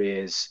his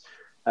careers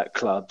at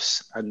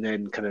clubs, and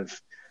then kind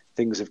of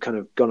things have kind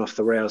of gone off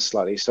the rails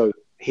slightly. So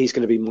he's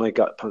going to be my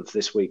gut punt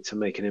this week to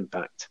make an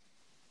impact.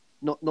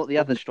 Not the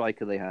other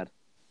striker they had.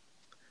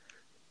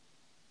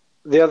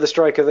 The other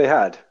striker they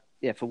had?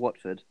 Yeah, for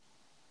Watford.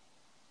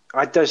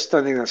 I just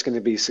don't think that's going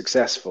to be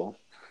successful.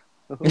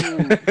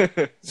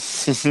 And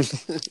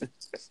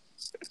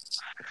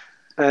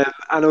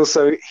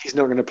also, he's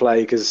not going to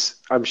play because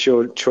I'm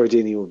sure Troy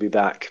Deeney will be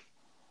back.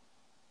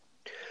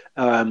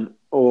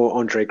 Or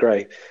Andre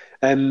Gray.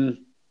 Andy,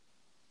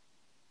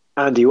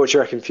 what do you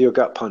reckon for your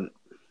gut punt?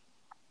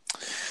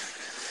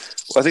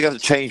 Well, I think I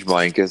have to change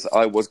mine because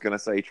I was going to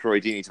say Troy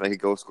Deeney to make a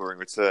goal-scoring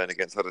return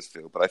against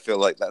Huddersfield, but I feel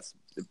like that's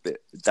a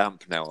bit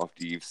damp now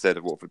after you've said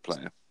a Watford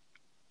player.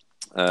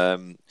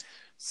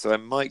 So I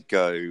might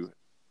go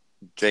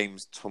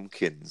James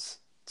Tompkins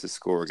to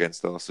score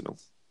against Arsenal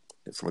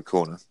from a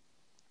corner.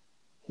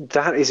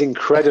 That is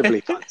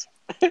incredibly punty.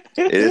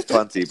 It is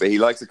punty, but he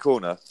likes a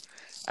corner,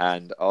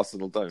 and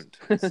Arsenal don't.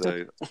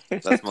 So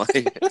that's my...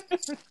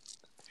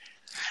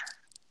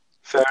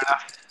 Fair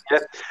enough. Yeah.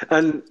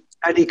 And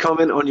any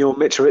comment on your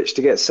Mitrovic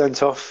to get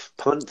sent off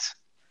punt?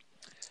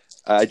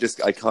 I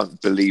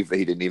can't believe that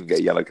he didn't even get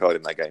a yellow card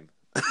in that game.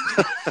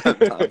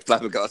 I'm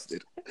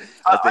flabbergasted.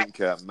 I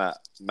think Matt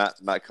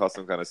cast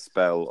some kind of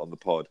spell on the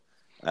pod,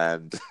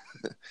 and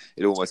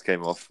it almost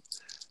came off.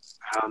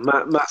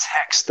 Matt's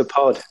hexed the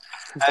pod.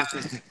 I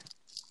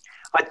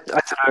don't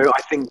know.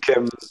 I think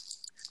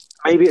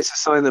maybe it's a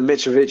sign that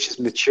Mitrovic is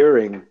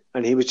maturing,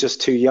 and he was just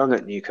too young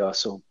at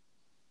Newcastle.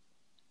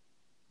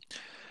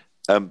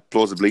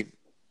 Plausibly.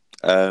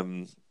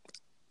 I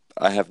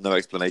have no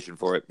explanation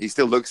for it. He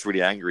still looks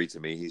really angry to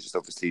me. He's just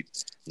obviously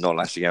not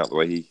lashing out the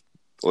way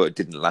or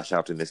didn't lash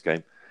out in this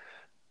game.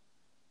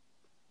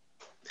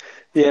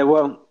 Yeah,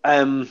 well,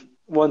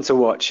 one to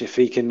watch. If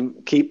he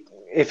can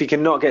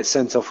not get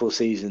sent off all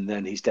season,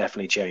 then he's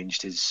definitely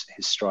changed his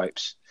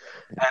stripes.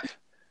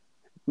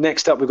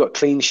 Next up, we've got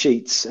clean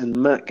sheets, and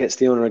Matt gets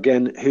the honour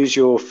again. Who's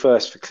your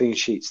first for clean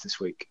sheets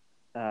this week?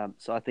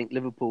 So I think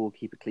Liverpool will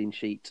keep a clean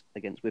sheet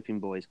against Whipping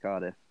Boys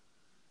Cardiff.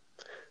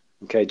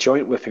 Okay,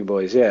 joint Whipping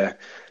Boys, yeah.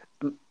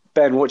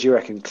 Ben, what do you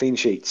reckon? Clean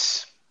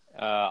sheets?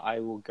 I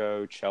will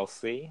go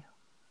Chelsea.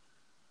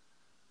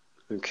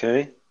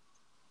 Okay.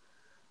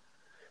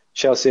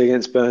 Chelsea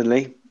against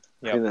Burnley.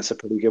 Yep. I think that's a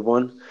pretty good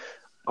one.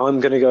 I'm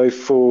going to go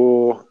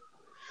for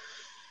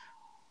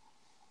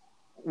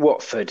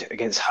Watford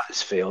against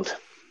Huddersfield.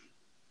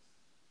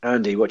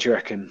 Andy, what do you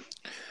reckon?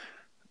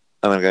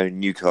 I'm going to go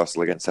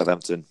Newcastle against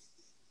Southampton.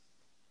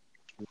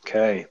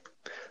 Okay.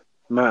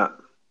 Matt?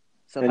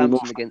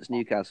 Southampton against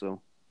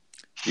Newcastle.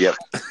 Yep.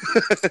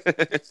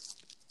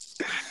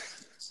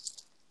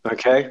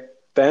 Okay.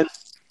 Ben?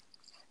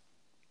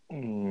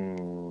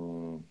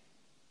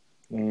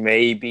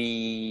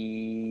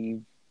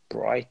 Maybe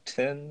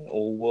Brighton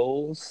or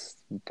Wolves.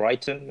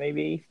 Brighton,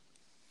 maybe.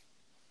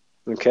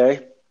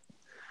 Okay.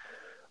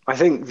 I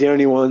think the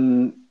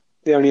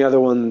only other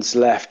ones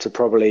left are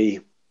probably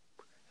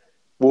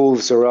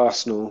Wolves or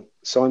Arsenal.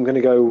 So I'm going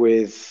to go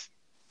with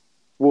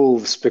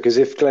Wolves, because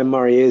if Glenn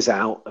Murray is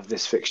out of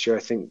this fixture, I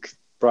think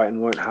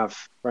Brighton won't have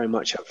very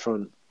much up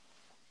front.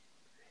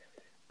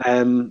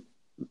 Andy,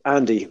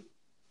 do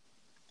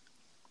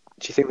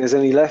you think there's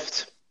any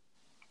left?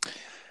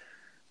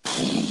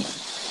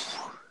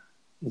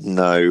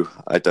 No,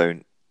 I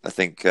don't. I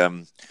think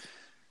the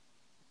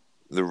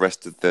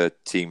rest of the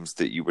teams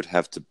that you would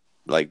have to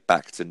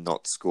back to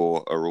not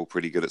score are all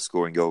pretty good at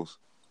scoring goals.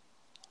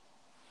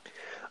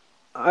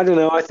 I don't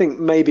know. I think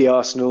maybe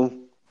Arsenal.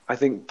 I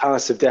think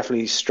Palace have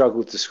definitely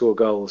struggled to score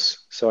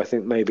goals, so I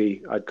think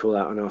maybe I'd call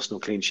out an Arsenal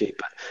clean sheet,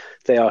 but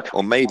they are.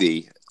 Or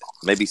maybe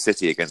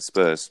City against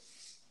Spurs.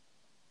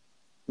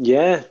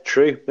 Yeah,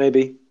 true.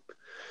 Maybe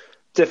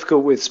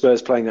difficult with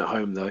Spurs playing at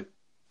home though.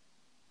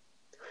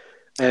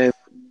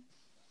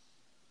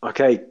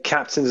 Okay,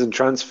 captains and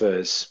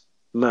transfers.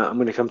 Matt, I'm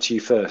going to come to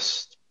you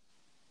first.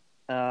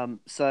 I've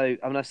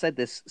said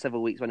this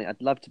several weeks running.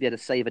 I'd love to be able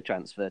to save a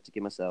transfer to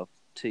give myself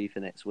 2 for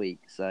next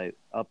week. So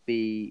I'll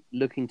be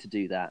looking to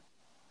do that.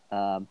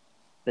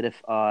 But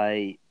if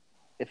I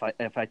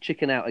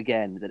chicken out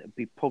again, then it'd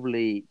be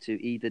probably to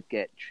either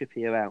get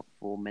Trippier out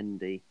for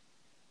Mendy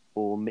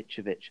or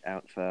Mitrovic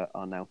out for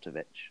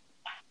Arnautovic.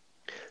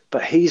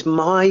 but he's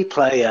my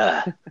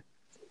player.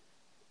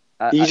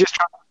 You're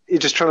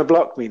just trying to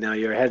block me now.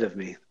 You're ahead of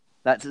me.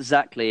 That's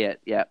exactly it.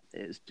 Yeah,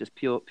 it's just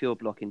pure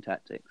blocking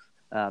tactics.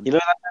 That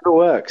never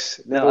works.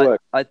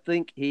 Works. I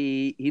think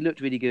he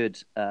looked really good.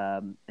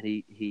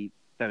 He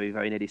very,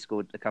 very nearly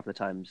scored a couple of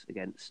times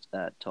against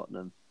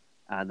Tottenham,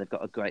 and they've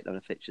got a great line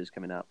of fixtures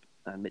coming up.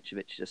 And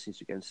Mitrovic just seems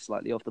to be going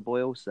slightly off the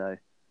boil, so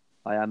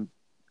I am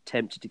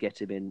tempted to get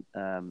him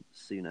in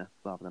sooner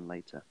rather than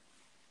later.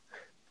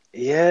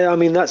 Yeah, I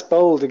mean that's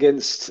bold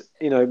against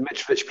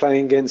Mitrovic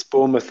playing against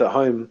Bournemouth at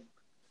home.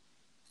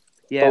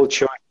 Yeah, bold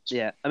choice.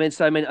 Yeah, I mean,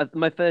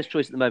 my first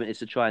choice at the moment is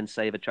to try and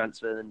save a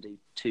transfer and do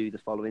 2 the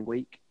following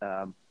week,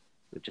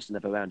 with just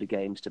another round of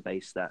games to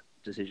base that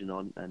decision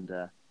on, and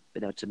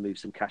been able to move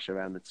some cash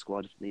around the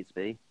squad if needs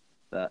be.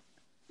 But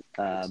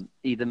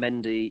either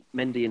Mendy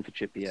in for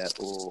Trippier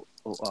or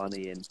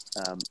Arnie in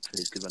for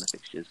his good run of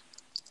fixtures.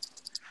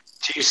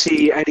 Do you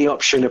see any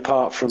option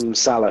apart from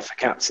Salah for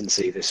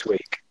captaincy this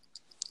week?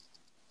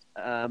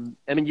 I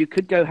mean, you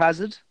could go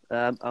Hazard,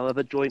 our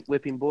other joint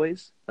whipping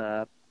boys.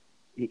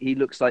 He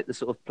looks like the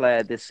sort of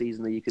player this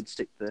season that you could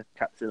stick the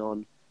captain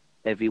on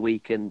every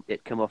week and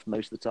it come off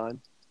most of the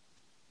time.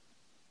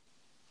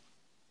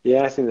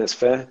 Yeah, I think that's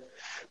fair.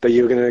 But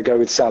you're going to go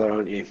with Salah,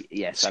 aren't you?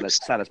 Yeah,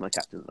 Salah's my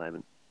captain at the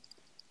moment.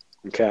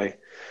 Okay.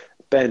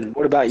 Ben,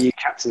 what about you,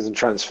 captains and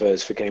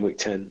transfers for Game Week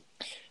 10?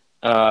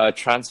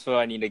 Transfer,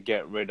 I need to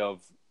get rid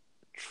of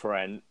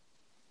Trent.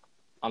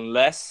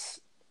 Unless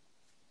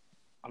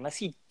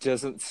he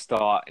doesn't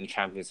start in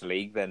Champions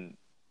League, then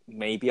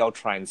maybe I'll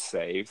try and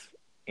save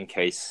in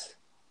case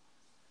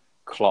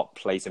Klopp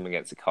plays him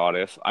against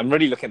Cardiff. I'm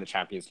really looking at the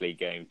Champions League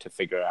game to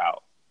figure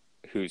out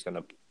who's going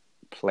to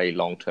play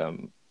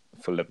long-term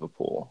for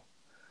Liverpool.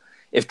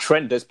 If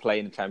Trent does play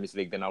in the Champions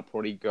League, then I'll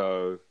probably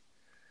go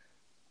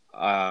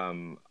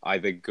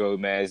either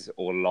Gomez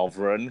or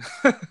Lovren.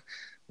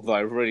 Although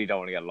I really don't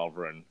want to get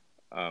Lovren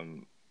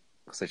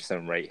because I just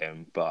don't rate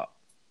him. But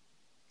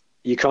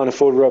you can't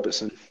afford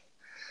Robertson.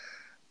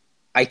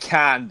 I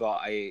can,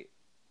 but I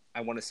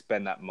want to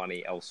spend that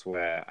money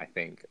elsewhere, I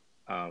think.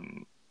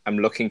 I'm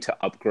looking to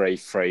upgrade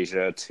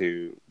Fraser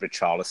to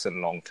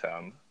Richarlison long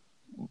term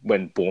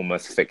when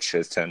Bournemouth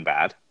fixtures turn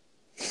bad.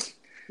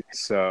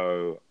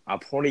 So I'll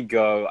probably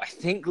go... I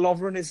think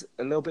Lovren is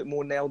a little bit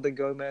more nailed than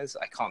Gomez.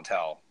 I can't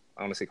tell.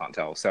 I honestly can't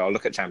tell. So I'll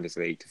look at Champions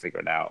League to figure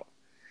it out.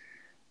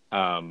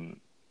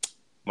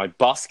 My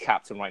bus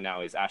captain right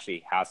now is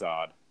actually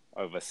Hazard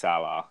over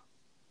Salah.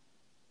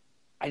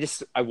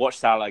 I watched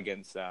Salah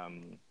against...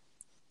 who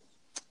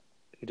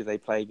do they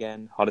play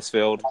again?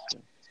 Huddersfield.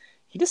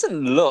 He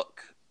doesn't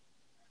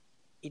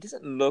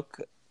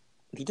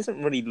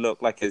really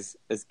look like as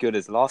good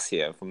as last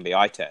year from the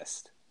eye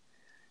test.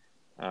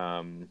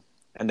 And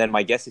then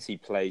my guess is he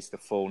plays the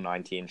full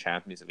 90 in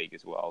Champions League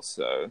as well.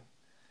 So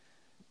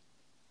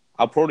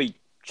I'll probably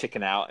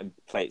chicken out and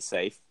play it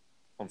safe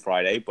on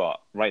Friday, but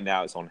right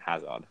now it's on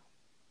Hazard.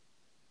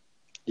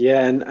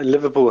 Yeah, and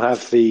Liverpool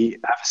have a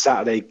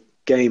Saturday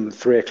game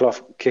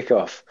 3:00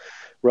 kickoff,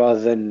 rather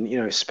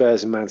than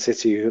Spurs and Man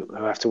City who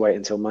have to wait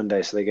until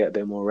Monday so they get a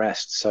bit more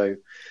rest. So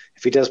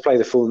if he does play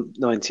the full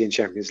 90 in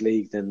Champions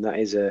League, then that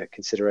is a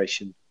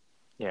consideration.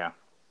 Yeah.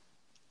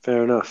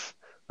 Fair enough.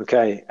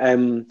 Okay.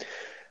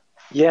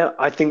 Yeah,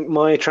 I think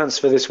my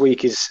transfer this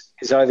week is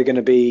either going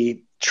to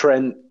be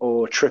Trent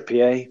or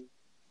Trippier.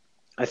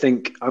 I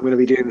think I'm going to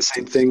be doing the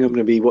same thing. I'm going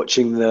to be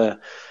watching the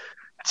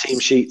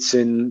team sheets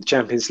in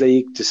Champions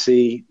League to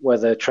see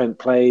whether Trent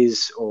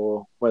plays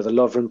or whether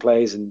Lovren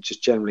plays, and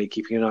just generally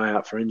keeping an eye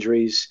out for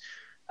injuries.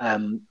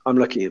 I'm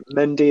looking at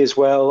Mendy as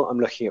well. I'm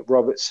looking at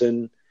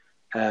Robertson.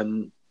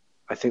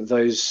 I think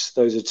those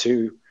are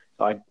two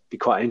that I'd be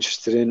quite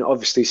interested in.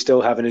 Obviously,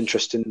 still have an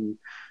interest in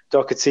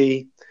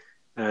Doherty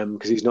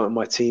because he's not in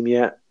my team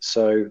yet.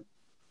 So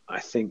I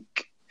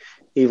think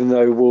even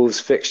though Wolves'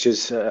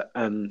 fixtures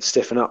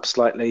stiffen up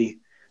slightly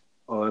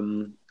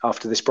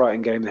after this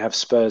Brighton game, they have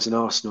Spurs and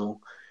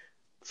Arsenal.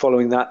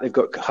 Following that, they've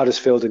got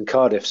Huddersfield and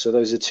Cardiff. So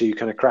those are two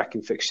kind of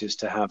cracking fixtures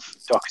to have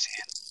Doherty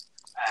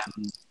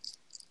in.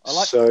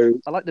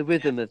 I like the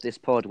rhythm of this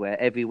pod where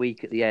every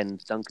week at the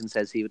end, Duncan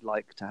says he would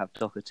like to have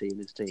Doherty in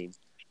his team.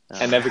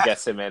 And never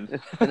gets him in.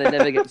 And then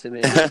never gets him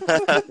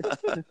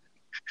in.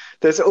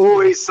 There's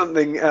always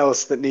something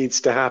else that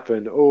needs to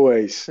happen,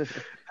 always.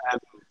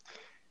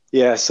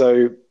 Yeah,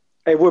 so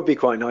it would be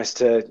quite nice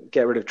to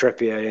get rid of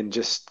Trippier and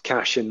just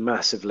cash in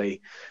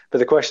massively. But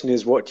the question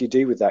is, what do you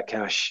do with that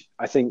cash?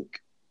 I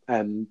think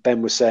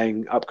Ben was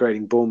saying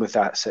upgrading Bournemouth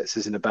assets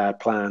isn't a bad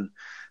plan.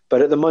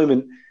 But at the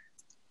moment,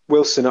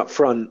 Wilson up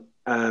front,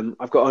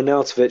 I've got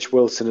Arnautovic,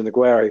 Wilson and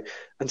Aguero.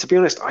 And to be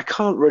honest, I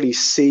can't really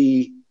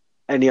see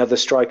any other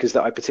strikers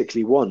that I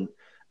particularly want.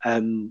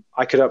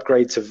 I could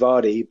upgrade to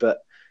Vardy,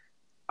 but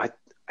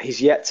he's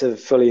yet to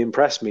fully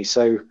impress me.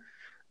 So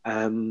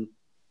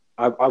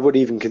I would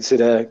even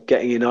consider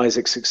getting in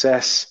Isaac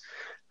Success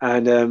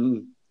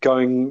and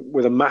going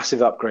with a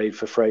massive upgrade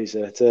for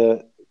Fraser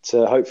to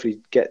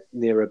hopefully get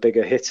near a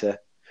bigger hitter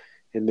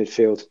in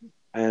midfield.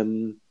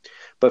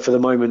 But for the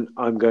moment,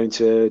 I'm going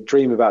to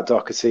dream about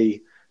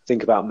Doherty,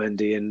 think about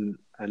Mendy and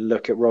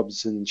look at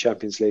Robinson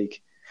Champions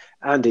League.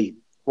 Andy,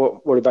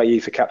 what about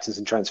you for captains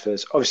and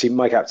transfers? Obviously,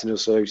 my captain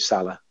also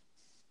Salah.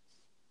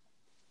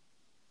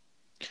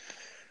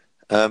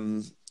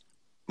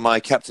 My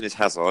captain is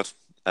Hazard,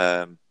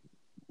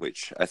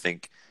 which I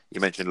think you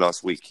mentioned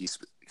last week. He's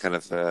kind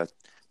of let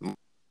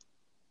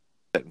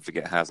them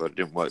forget Hazard. It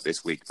didn't work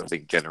this week, but I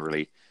think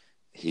generally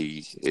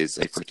he is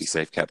a pretty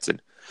safe captain.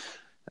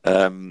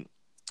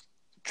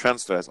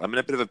 Transfers. I'm in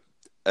a bit of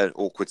an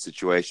awkward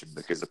situation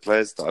because the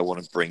players that I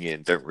want to bring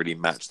in don't really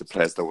match the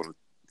players that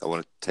I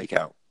want to take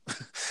out.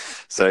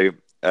 So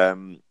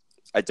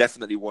I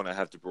definitely want to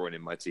have De Bruyne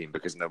in my team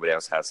because nobody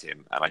else has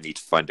him, and I need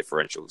to find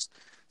differentials.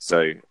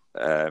 So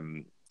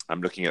I'm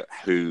looking at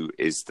who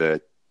is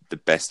the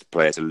best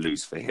player to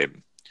lose for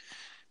him.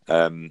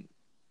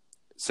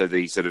 So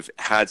the sort of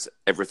had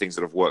everything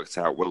sort of worked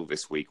out well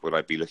this week, what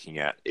I'd be looking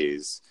at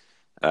is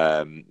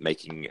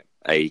making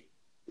a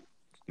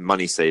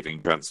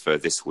money-saving transfer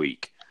this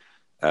week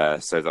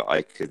so that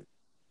I could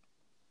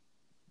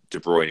De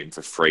Bruyne in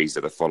for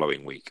Fraser the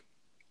following week.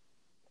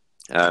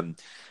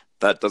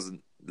 That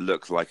doesn't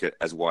look like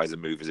as wise a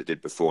move as it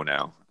did before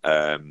now.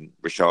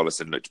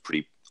 Richarlison looked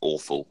pretty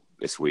awful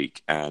this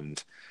week,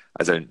 and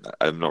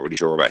I'm not really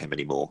sure about him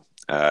anymore.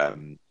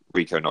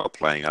 Rico not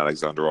playing,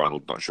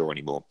 Alexander-Arnold not sure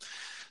anymore.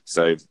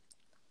 So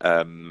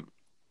I'm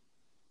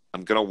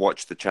going to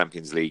watch the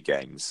Champions League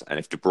games, and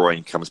if De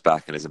Bruyne comes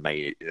back and is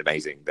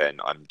amazing, then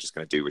I'm just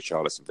going to do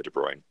Richarlison for De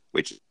Bruyne,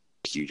 which is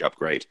a huge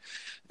upgrade.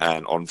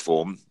 And on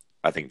form,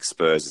 I think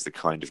Spurs is the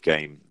kind of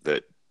game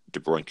that De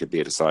Bruyne could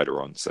be a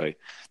decider on. So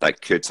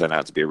that could turn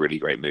out to be a really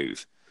great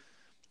move.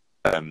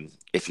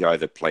 If he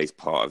either plays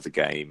part of the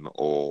game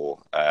or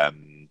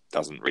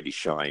doesn't really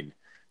shine,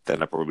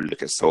 then I'll probably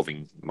look at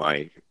solving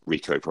my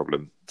Rico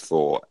problem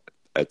for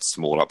a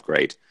small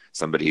upgrade.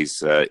 Somebody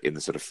who's in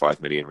the sort of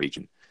 5 million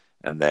region,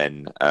 and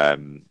then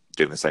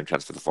doing the same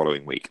transfer the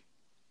following week.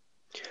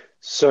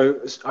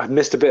 So I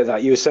missed a bit of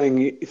that. You were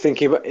saying,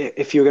 thinking about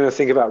if you were going to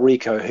think about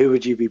Rico, who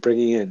would you be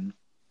bringing in?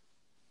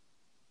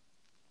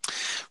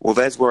 Well,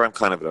 there's where I'm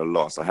kind of at a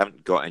loss. I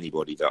haven't got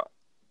anybody that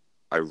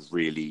I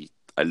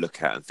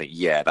look at and think,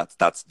 yeah,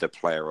 that's the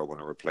player I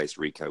want to replace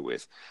Rico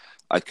with.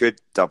 I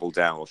could double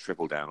down or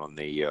triple down on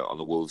the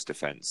Wolves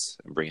defence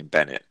and bring in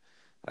Bennett,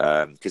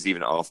 because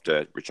even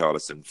after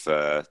Richarlison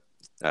for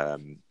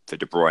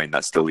De Bruyne,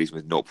 that still leaves me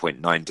with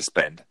 0.9 to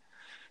spend.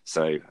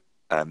 So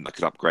I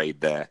could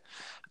upgrade there.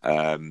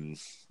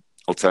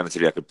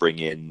 Alternatively, I could bring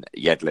in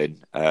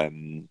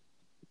Yedlin,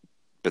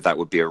 but that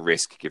would be a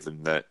risk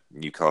given that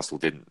Newcastle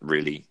didn't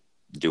really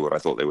do what I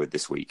thought they would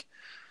this week.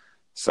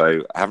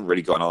 So I haven't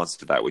really got an answer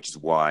to that, which is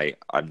why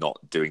I'm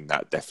not doing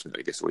that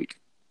definitely this week.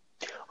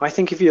 I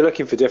think if you're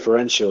looking for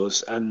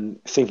differentials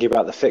and thinking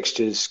about the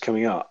fixtures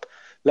coming up,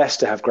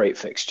 Leicester have great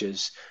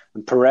fixtures,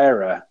 and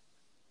Pereira,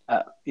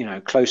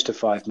 close to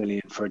 5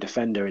 million for a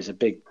defender is a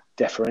big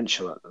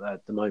differential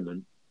at the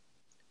moment.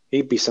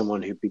 He'd be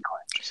someone who'd be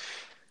quite interesting.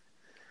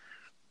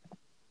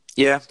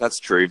 Yeah, that's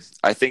true.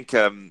 I think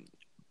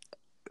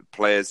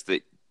players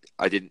that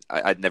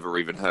I'd never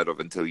even heard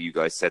of until you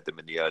guys said them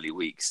in the early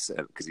weeks,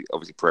 because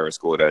obviously Pereira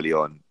scored early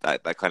on.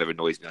 That kind of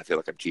annoys me. I feel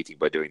like I'm cheating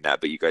by doing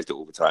that, but you guys do it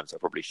all the time, so I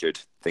probably should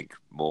think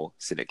more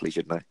cynically,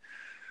 shouldn't I?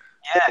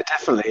 Yeah,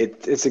 definitely.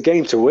 It's a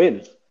game to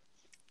win.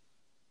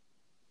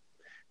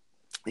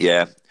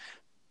 Yeah,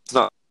 it's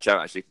not a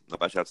shout actually, not a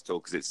bad shout at all,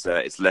 because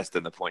it's less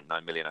than the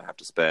 0.9 million I have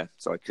to spare,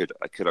 so I could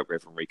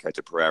upgrade from Rico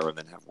to Pereira and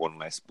then have one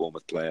less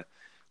Bournemouth player.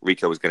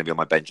 Rico was going to be on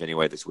my bench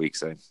anyway this week,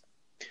 so.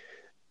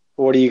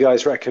 What do you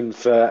guys reckon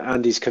for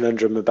Andy's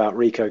conundrum about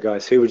Rico,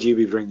 guys? Who would you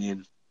be bringing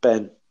in?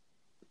 Ben?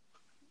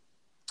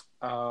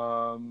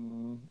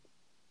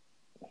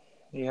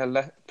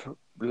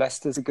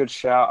 Leicester's a good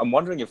shout. I'm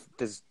wondering if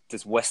does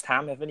West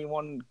Ham have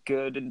anyone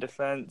good in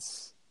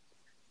defence?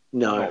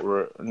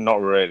 No.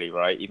 Not really,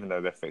 right? Even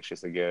though their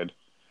fixtures are good.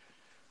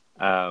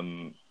 I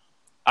don't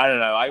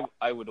know.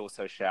 I would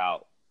also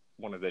shout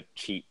one of the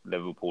cheap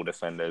Liverpool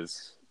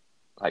defenders.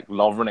 Like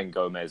Lovren and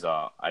Gomez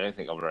I don't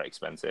think are very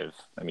expensive.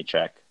 Let me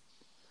check.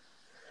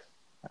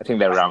 I think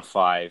they're around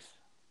 5.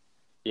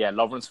 Yeah,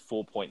 Lovren's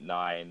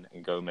 4.9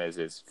 and Gomez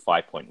is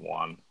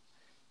 5.1.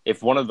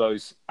 If one of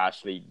those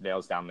actually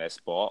nails down their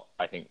spot,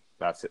 I think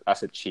that's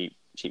a cheap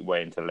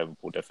way into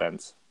Liverpool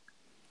defence.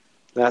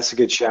 That's a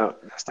good shout.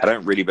 I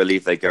don't really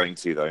believe they're going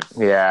to, though.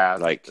 Yeah,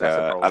 like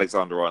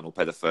Alexander-Arnold will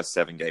play the first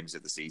 7 games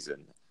of the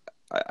season.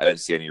 I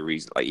don't see any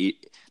reason.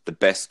 The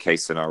best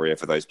case scenario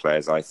for those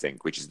players, I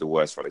think, which is the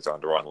worst for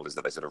Alexander-Arnold, is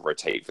that they sort of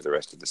rotate for the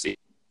rest of the season.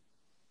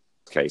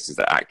 Case is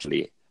that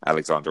actually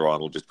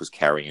Alexander-Arnold just was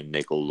carrying a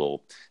niggle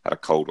or had a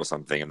cold or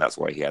something, and that's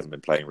why he hasn't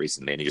been playing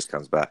recently, and he just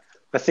comes back.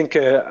 I think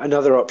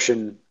another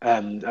option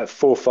at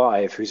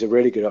 4-5, who's a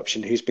really good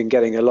option, who's been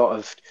getting a lot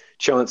of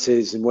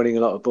chances and winning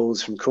a lot of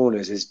balls from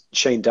corners, is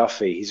Shane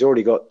Duffy. He's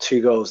already got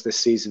 2 goals this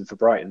season for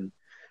Brighton.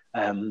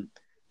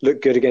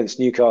 Looked good against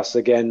Newcastle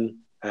again,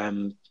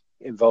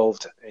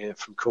 involved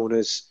from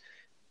corners,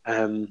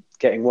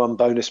 getting 1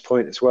 bonus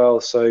point as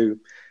well. So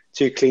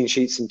 2 clean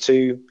sheets and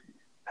 2.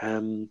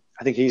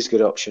 I think he's a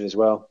good option as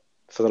well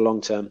for the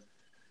long term.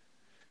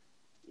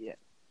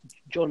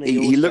 Johnny.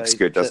 He looks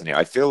good, doesn't he?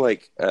 I feel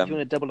like if you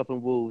want to double up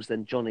on Wolves,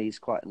 then Johnny's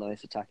quite a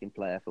nice attacking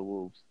player for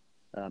Wolves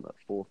at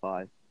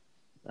 4-5.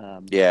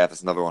 Yeah,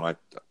 that's another one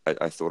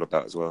I thought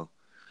about as well.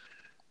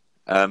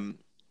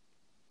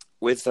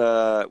 With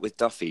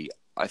Duffy,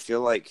 I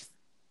feel like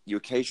you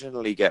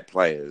occasionally get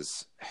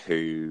players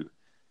who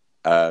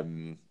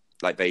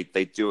like they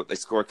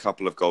score a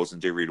couple of goals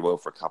and do really well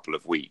for a couple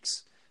of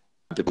weeks.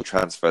 People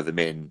transfer them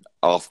in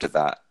after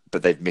that,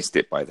 but they've missed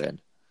it by then,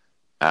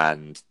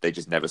 and they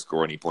just never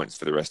score any points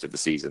for the rest of the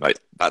season.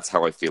 That's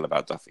how I feel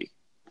about Duffy.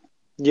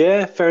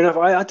 Yeah, fair enough.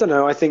 I don't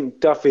know. I think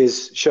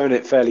Duffy's shown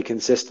it fairly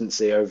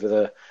consistently over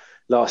the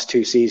last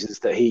 2 seasons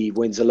that he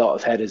wins a lot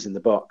of headers in the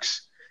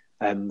box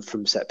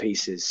from set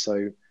pieces.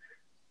 So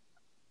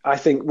I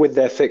think with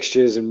their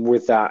fixtures and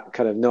with that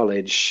kind of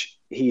knowledge,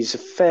 he's a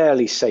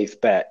fairly safe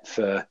bet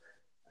for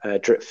a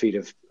drip feed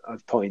of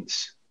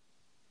points.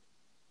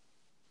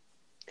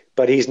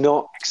 But he's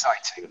not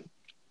exciting.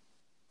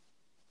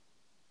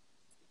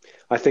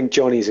 I think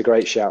Johnny's a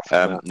great shout for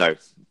that. No,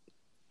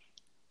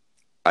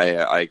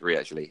 I agree,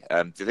 actually.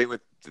 The thing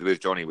with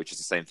Johnny, which is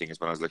the same thing as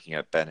when I was looking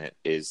at Bennett,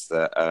 is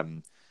that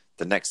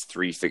the next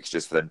 3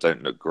 fixtures for them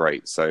don't look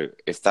great. So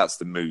if that's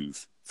the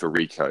move for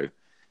Rico,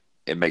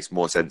 it makes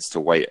more sense to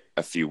wait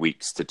a few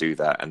weeks to do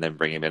that and then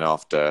bring him in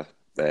after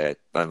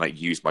and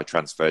use my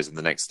transfers in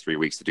the next 3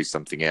 weeks to do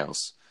something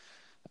else,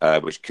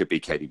 which could be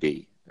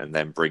KDB, and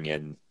then bring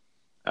in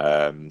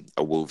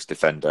a Wolves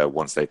defender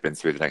once they've been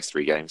through the next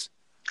 3 games.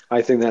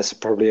 I think that's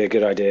probably a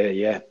good idea,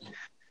 yeah.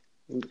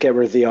 Get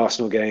rid of the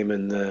Arsenal game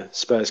and the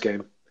Spurs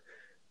game.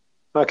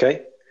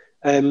 Okay.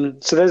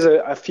 So there's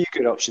a few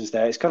good options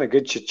there. It's kind of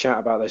good to chat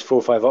about those 4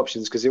 or 5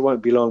 options because it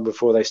won't be long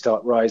before they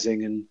start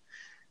rising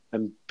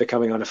and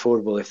becoming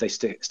unaffordable if they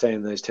stay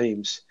in those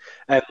teams.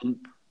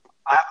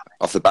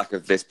 Off the back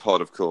of this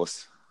pod, of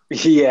course.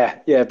 Yeah,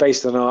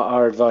 based on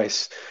our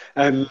advice.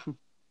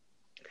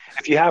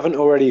 If you haven't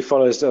already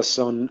followed us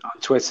on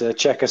Twitter,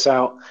 check us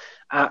out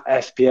at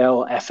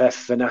FPL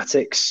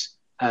Fanatics.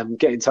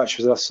 Get in touch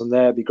with us on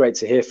there. It'd be great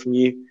to hear from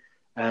you.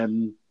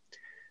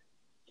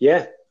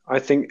 I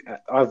think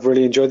I've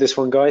really enjoyed this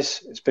one,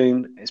 guys. It's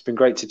been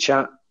great to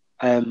chat.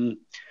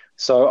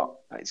 So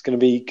it's going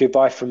to be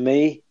goodbye from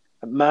me.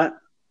 Matt,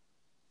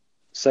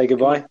 say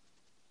goodbye.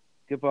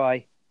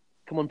 Goodbye.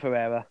 Come on,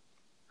 Pereira.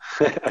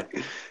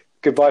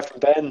 Goodbye from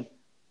Ben.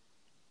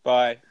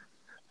 Bye.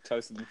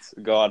 Tosin's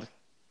God.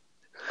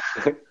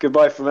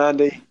 Goodbye from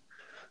Andy.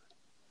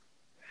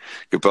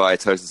 Goodbye,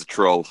 Tosin's a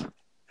troll.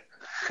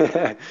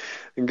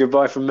 And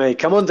goodbye from me.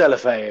 Come on,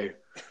 Delafeu.